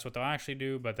knows if that's what they'll actually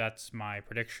do, but that's my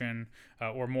prediction.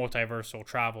 Or multiversal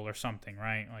travel or something,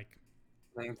 right? Like,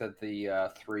 I think that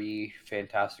the three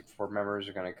Fantastic Four members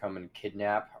are going to come and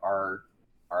kidnap our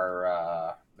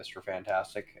Mr.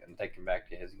 Fantastic and take him back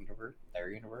to his universe,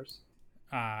 their universe.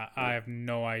 I have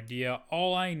no idea.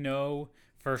 All I know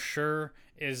for sure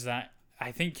is that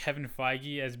I think Kevin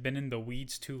Feige has been in the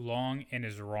weeds too long and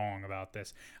is wrong about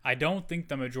this. I don't think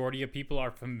the majority of people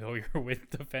are familiar with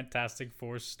the Fantastic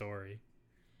Four story.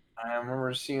 I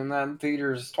remember seeing that in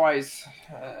theaters twice.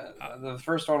 The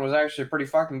first one was actually pretty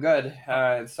fucking good.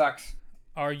 It sucks.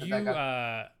 Are that that you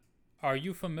got- are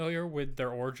you familiar with their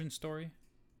origin story?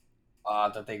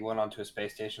 that they went onto a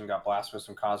space station, got blasted with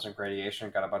some cosmic radiation,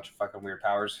 got a bunch of fucking weird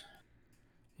powers.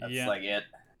 That's Yeah, like it.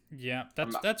 yeah.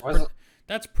 Was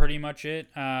That's pretty much it.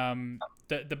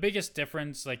 The biggest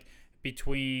difference like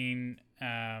between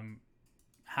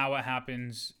how it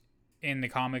happens in the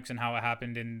comics and how it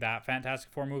happened in that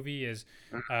Fantastic Four movie is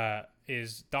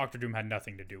Doctor Doom had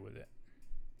nothing to do with it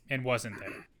and wasn't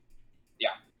there.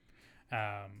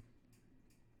 Yeah.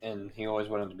 And he always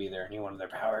wanted to be there, and he wanted their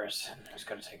powers, and he was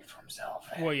going to take it for himself.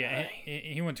 Well, yeah,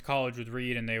 he went to college with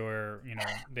Reed, and they were,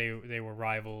 they were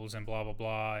rivals and blah blah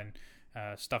blah,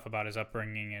 and stuff about his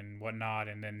upbringing and whatnot,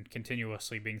 and then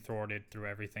continuously being thwarted through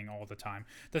everything all the time.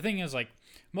 The thing is, like,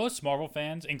 most Marvel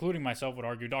fans, including myself, would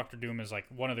argue Doctor Doom is like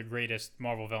one of the greatest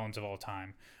Marvel villains of all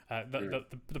time.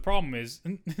 The problem is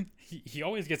he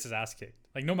always gets his ass kicked.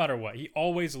 Like, no matter what, he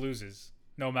always loses.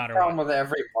 No matter Problem what. with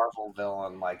every Marvel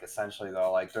villain, like essentially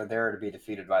though, like they're there to be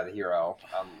defeated by the hero.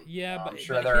 Yeah, I'm but,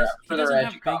 sure but they're he doesn't edgy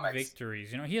have big comics.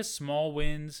 victories. He has small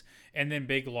wins and then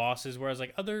big losses, whereas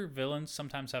like other villains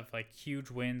sometimes have like huge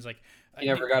wins. Like He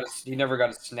never got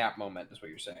a snap moment, is what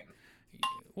you're saying.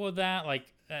 well, that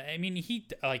like I mean he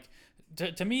like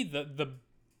to me the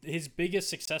his biggest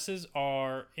successes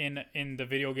are in the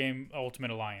video game Ultimate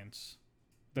Alliance,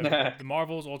 the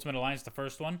Marvel's Ultimate Alliance, the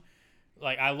first one.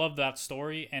 Like, I love that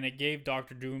story, and it gave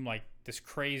Doctor Doom like this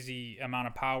crazy amount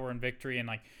of power and victory, and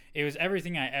like it was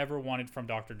everything I ever wanted from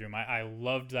Doctor Doom. I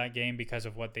loved that game because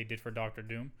of what they did for Doctor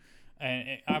Doom,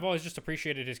 and I've always just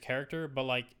appreciated his character. But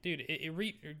like, dude,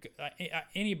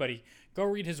 anybody go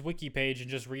read his wiki page and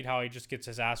just read how he just gets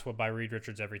his ass whipped by Reed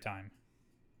Richards every time.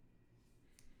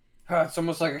 It's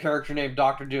almost like a character named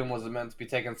Doctor Doom was meant to be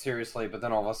taken seriously, but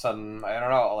then all of a sudden, I don't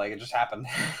know, like it just happened.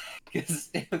 Because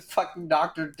it was fucking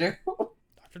Doctor Doom.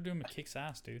 Doctor Doom kicks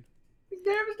ass, dude. His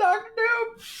name is Doctor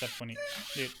Doom. Except when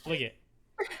dude, look at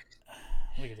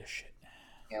this shit.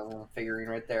 Yeah, a little figurine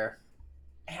right there.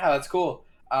 Yeah, that's cool.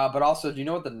 But also, do you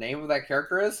know what the name of that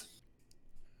character is?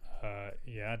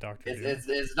 Yeah, Doctor Doom.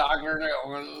 It's Doctor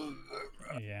Doom.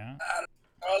 Yeah.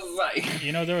 I was like,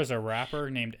 there was a rapper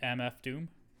named MF Doom.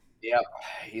 Yep,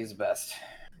 he's the best.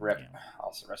 Rip. Yeah.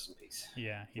 Also, rest in peace.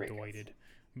 Yeah, he Great dwighted.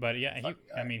 But yeah,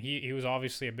 he was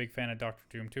obviously a big fan of Doctor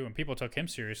Doom too, and people took him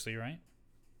seriously, right?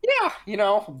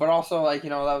 Yeah, but also like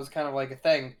that was kind of like a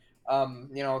thing.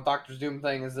 Doctor Doom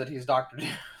thing is that he's Doctor Doom.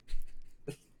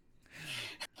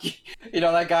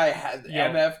 That guy had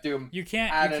MF Doom. You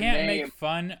can't make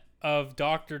fun of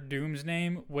Doctor Doom's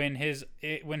name when his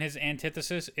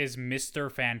antithesis is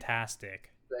Mr.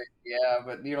 Fantastic. Yeah,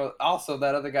 but also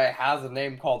that other guy has a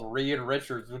name called Reed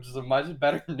Richards, which is a much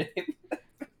better name.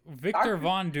 Victor Doctor,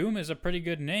 Von Doom is a pretty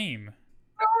good name.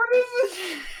 what is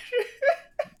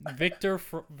it?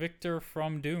 Victor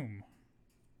from Doom.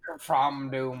 From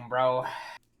Doom, bro.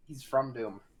 He's from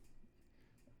Doom.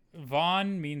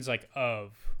 Von means like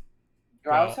of.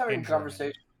 I was Well, having in a German.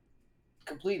 conversation,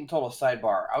 complete and total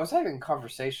sidebar. I was having a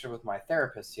conversation with my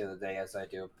therapist the other day, as I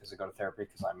do because I go to therapy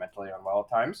because I'm mentally unwell at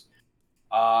times.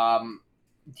 Um,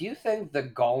 do you think the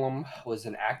golem was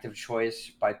an active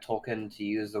choice by Tolkien to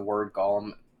use the word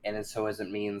golem, and so as it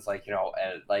means like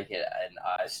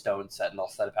a stone sentinel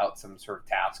set about some sort of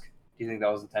task? Do you think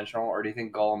that was intentional, or do you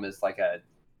think golem is like a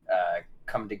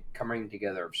coming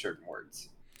together of certain words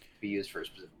to be used for a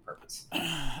specific purpose?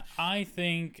 I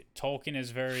think Tolkien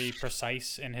is very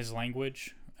precise in his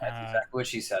language. That's exactly what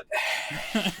she said.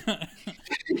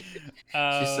 She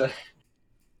uh, said,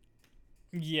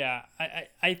 yeah,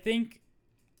 I think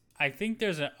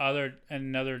there's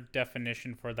another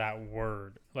definition for that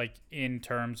word, like in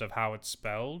terms of how it's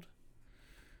spelled.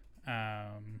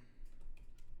 Um,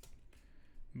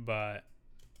 but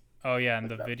oh yeah, and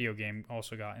the video game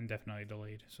also got indefinitely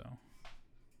delayed. So,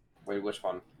 "Wait, which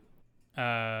one?"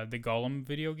 the Gollum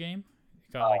video game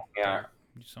it got Oh, like yeah.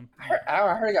 some I heard, yeah.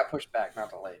 I heard it got pushed back, not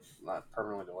delayed, not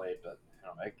permanently delayed, but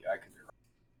I could be wrong.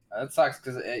 That sucks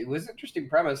because it was an interesting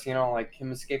premise. Like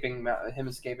him escaping,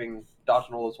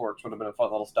 dodging all those orcs would have been a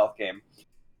fun little stealth game.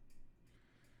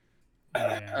 I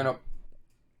Yeah. know.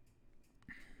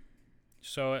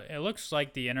 So it looks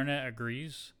like the internet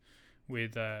agrees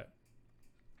with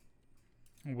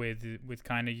with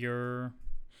kind of your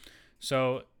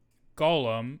so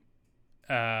Gollum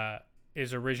uh,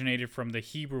 is originated from the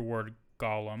Hebrew word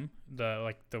golem,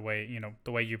 the way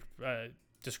you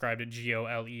described it,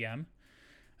 Golem.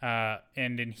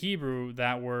 And in Hebrew,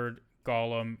 that word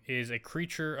golem is a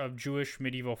creature of Jewish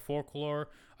medieval folklore.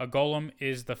 A golem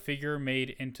is the figure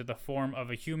made into the form of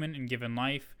a human and given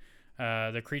life.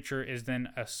 The creature is then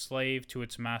a slave to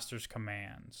its master's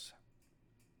commands.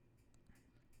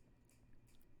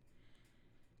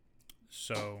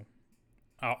 So,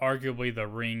 arguably, the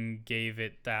ring gave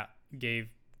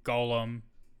Golem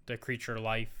the creature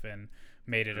life and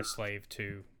made it a slave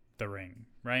to the ring,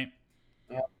 right?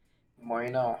 Yeah, more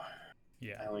you know.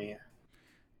 Yeah. I mean,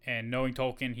 And knowing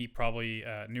Tolkien, he probably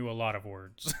knew a lot of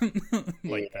words yeah,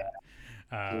 like that.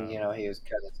 he was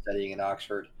kind of studying in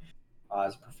Oxford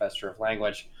as a professor of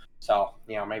language, so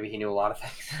maybe he knew a lot of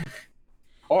things.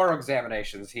 Oral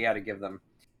examinations, he had to give them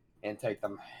and take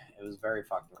them. It was very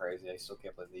fucking crazy. I still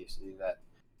can't believe they used to do that.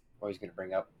 Always going to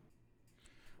bring up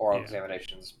oral Yeah.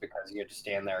 examinations because you have to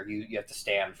stand there. You have to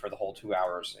stand for the whole 2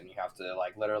 hours, and you have to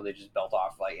like literally just belt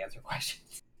off like answer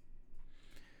questions.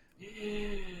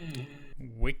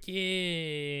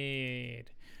 Wicked.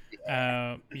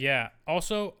 Yeah.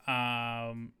 Also,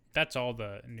 that's all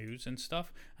the news and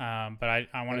stuff. But I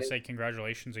want to say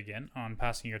congratulations again on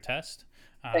passing your test.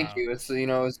 Thank Uh, you. It's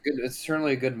good. It's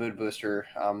certainly a good mood booster.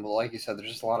 But like you said, there's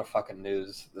just a lot of fucking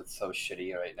news that's so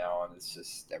shitty right now, and it's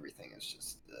just everything is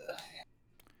just.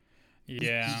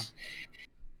 yeah.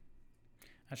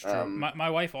 That's true. um, My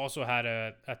wife also had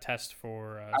a test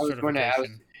for I was going to.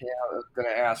 certification. I was going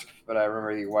to ask, but I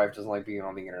remember your wife doesn't like being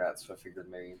on the internet, so I figured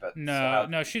maybe. But so No, how?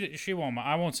 no, she won't.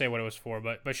 I won't say what it was for,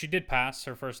 but she did pass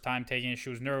her first time taking it. She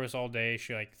was nervous all day.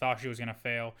 She like thought she was gonna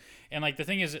fail, and like the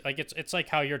thing is, like it's like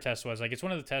how your test was. Like it's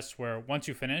one of the tests where once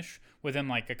you finish, within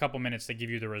like a couple minutes they give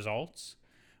you the results,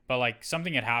 but like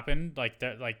something had happened, like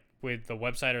that, like with the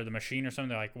website or the machine or something.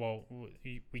 They're like, well,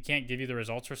 we can't give you the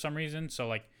results for some reason. So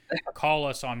like, call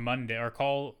us on Monday or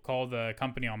call the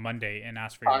company on Monday and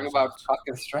ask for your Talk about results.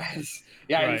 fucking stress.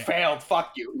 Yeah, you Right. failed.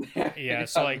 Fuck you. Yeah.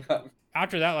 So like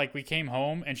after that, like we came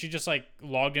home and she just like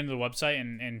logged into the website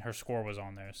and her score was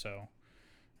on there. So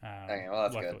Okay, well,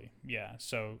 that's good luckily, yeah.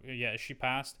 So yeah, she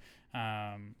passed.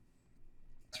 Um,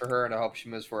 for her, and I hope she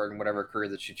moves forward in whatever career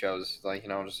that she chose. Like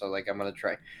just so like I'm gonna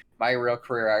try. My real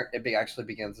career actually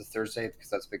begins this Thursday because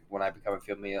that's when I become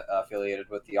affiliated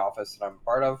with the office that I'm a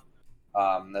part of.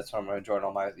 That's when I'm going to join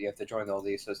all my. You have to join all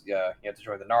these. You have to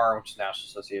join the NAR, which is National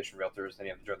Association of Realtors. Then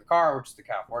you have to join the CAR, which is the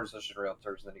California Association of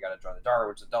Realtors. And then you got to join the DAR,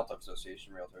 which is the Delta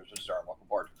Association of Realtors, which is our local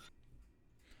board.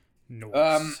 Um,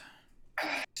 nice.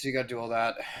 so you got to do all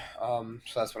that.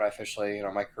 So that's when I officially,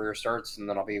 my career starts, and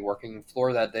then I'll be working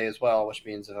floor that day as well, which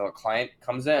means if a client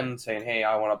comes in saying, "Hey,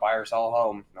 I want to buy or sell a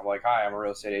home," and I'm like, "Hi, I'm a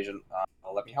real estate agent.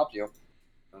 Let me help you."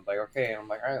 And I'm like, "Okay," and I'm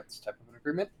like, "All right, let's type up an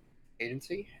agreement,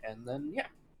 agency, and then yeah,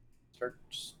 start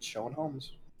just showing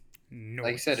homes."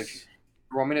 Like you said, Nice.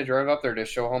 You want me to drive up there to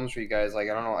show homes for you guys? Like,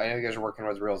 I don't know. I know you guys are working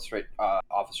with a real estate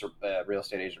officer, real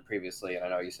estate agent previously, and I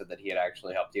know you said that he had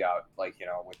actually helped you out, like,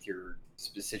 with your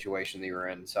situation that you were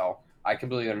in. So I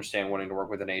completely understand wanting to work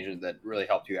with an agent that really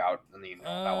helped you out, and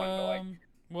not wanting to like.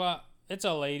 Well, it's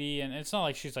a lady, and it's not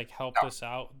like she's like helped No, us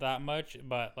out that much,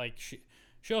 but like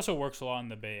she also works a lot in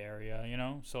the Bay Area, you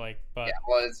know. So like, yeah, but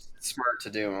well, it's smart to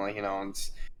do. Like, and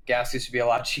gas used to be a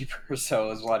lot cheaper, so it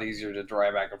was a lot easier to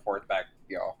drive back and forth back.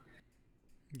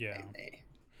 yeah,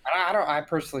 I don't. I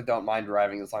personally don't mind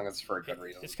driving as long as it's for a good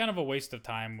reason. it's kind of a waste of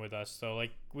time with us though.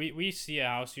 Like we see a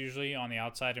house usually on the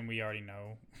outside, and we already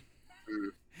know. Mm.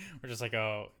 We're just like,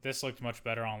 oh, this looked much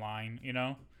better online, you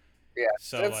know. Yeah,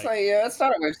 So it's like, like it's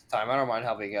not a waste of time. I don't mind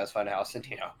helping you guys find a house, and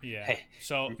yeah. hey,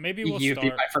 So maybe we'll you'd be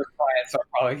start. my first client, so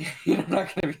I'm probably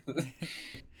not gonna be.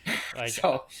 Like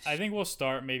So I think we'll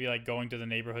start maybe like going to the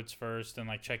neighborhoods first and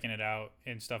like checking it out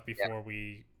and stuff yeah, before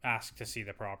we ask to see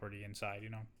the property inside, you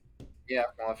know. yeah.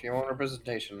 Well, if you want So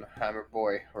representation, I'm a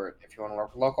boy. Or if you want to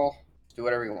work local, do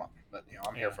whatever you want. But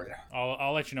I'm here yeah, for you.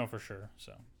 I'll let you know for sure.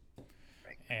 So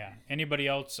yeah. Anybody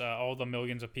else? All the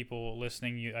millions of people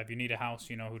listening, you if you need a house,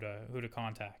 you know who to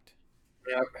contact.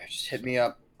 Yep, just hit So me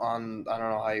up on. I don't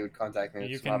know how you would contact me.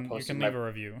 you It's not can posted leave a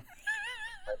review.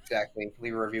 exactly.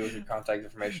 Leave a review with your contact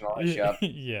information. I'll hit you up.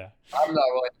 Yeah, I'm not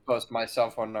willing to post my cell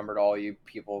phone number to all you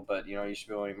people, but you should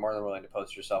be more than willing to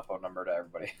post your cell phone number to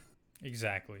everybody.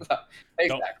 exactly. Don't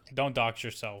Exactly. don't dox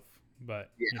yourself,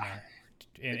 but you Yeah. know,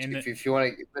 in the If you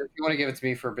want to, but if you want to give it to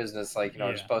me for business, like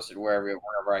yeah. just post it wherever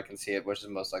I can see it, which is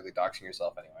most likely doxing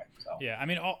yourself anyway. So Yeah, I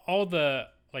mean, all the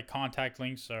like contact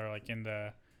links are like in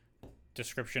the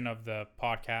description of the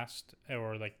podcast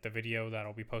or like the video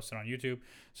that'll be posted on YouTube.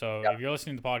 So yeah, if you're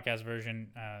listening to the podcast version,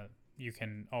 you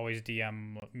can always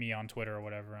DM me on Twitter or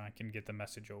whatever, and I can get the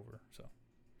message over. So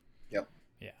yep,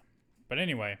 yeah, but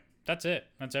anyway, that's it.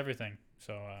 That's everything.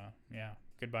 So yeah,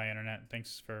 goodbye, internet.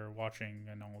 Thanks for watching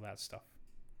and all that stuff.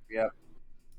 yep.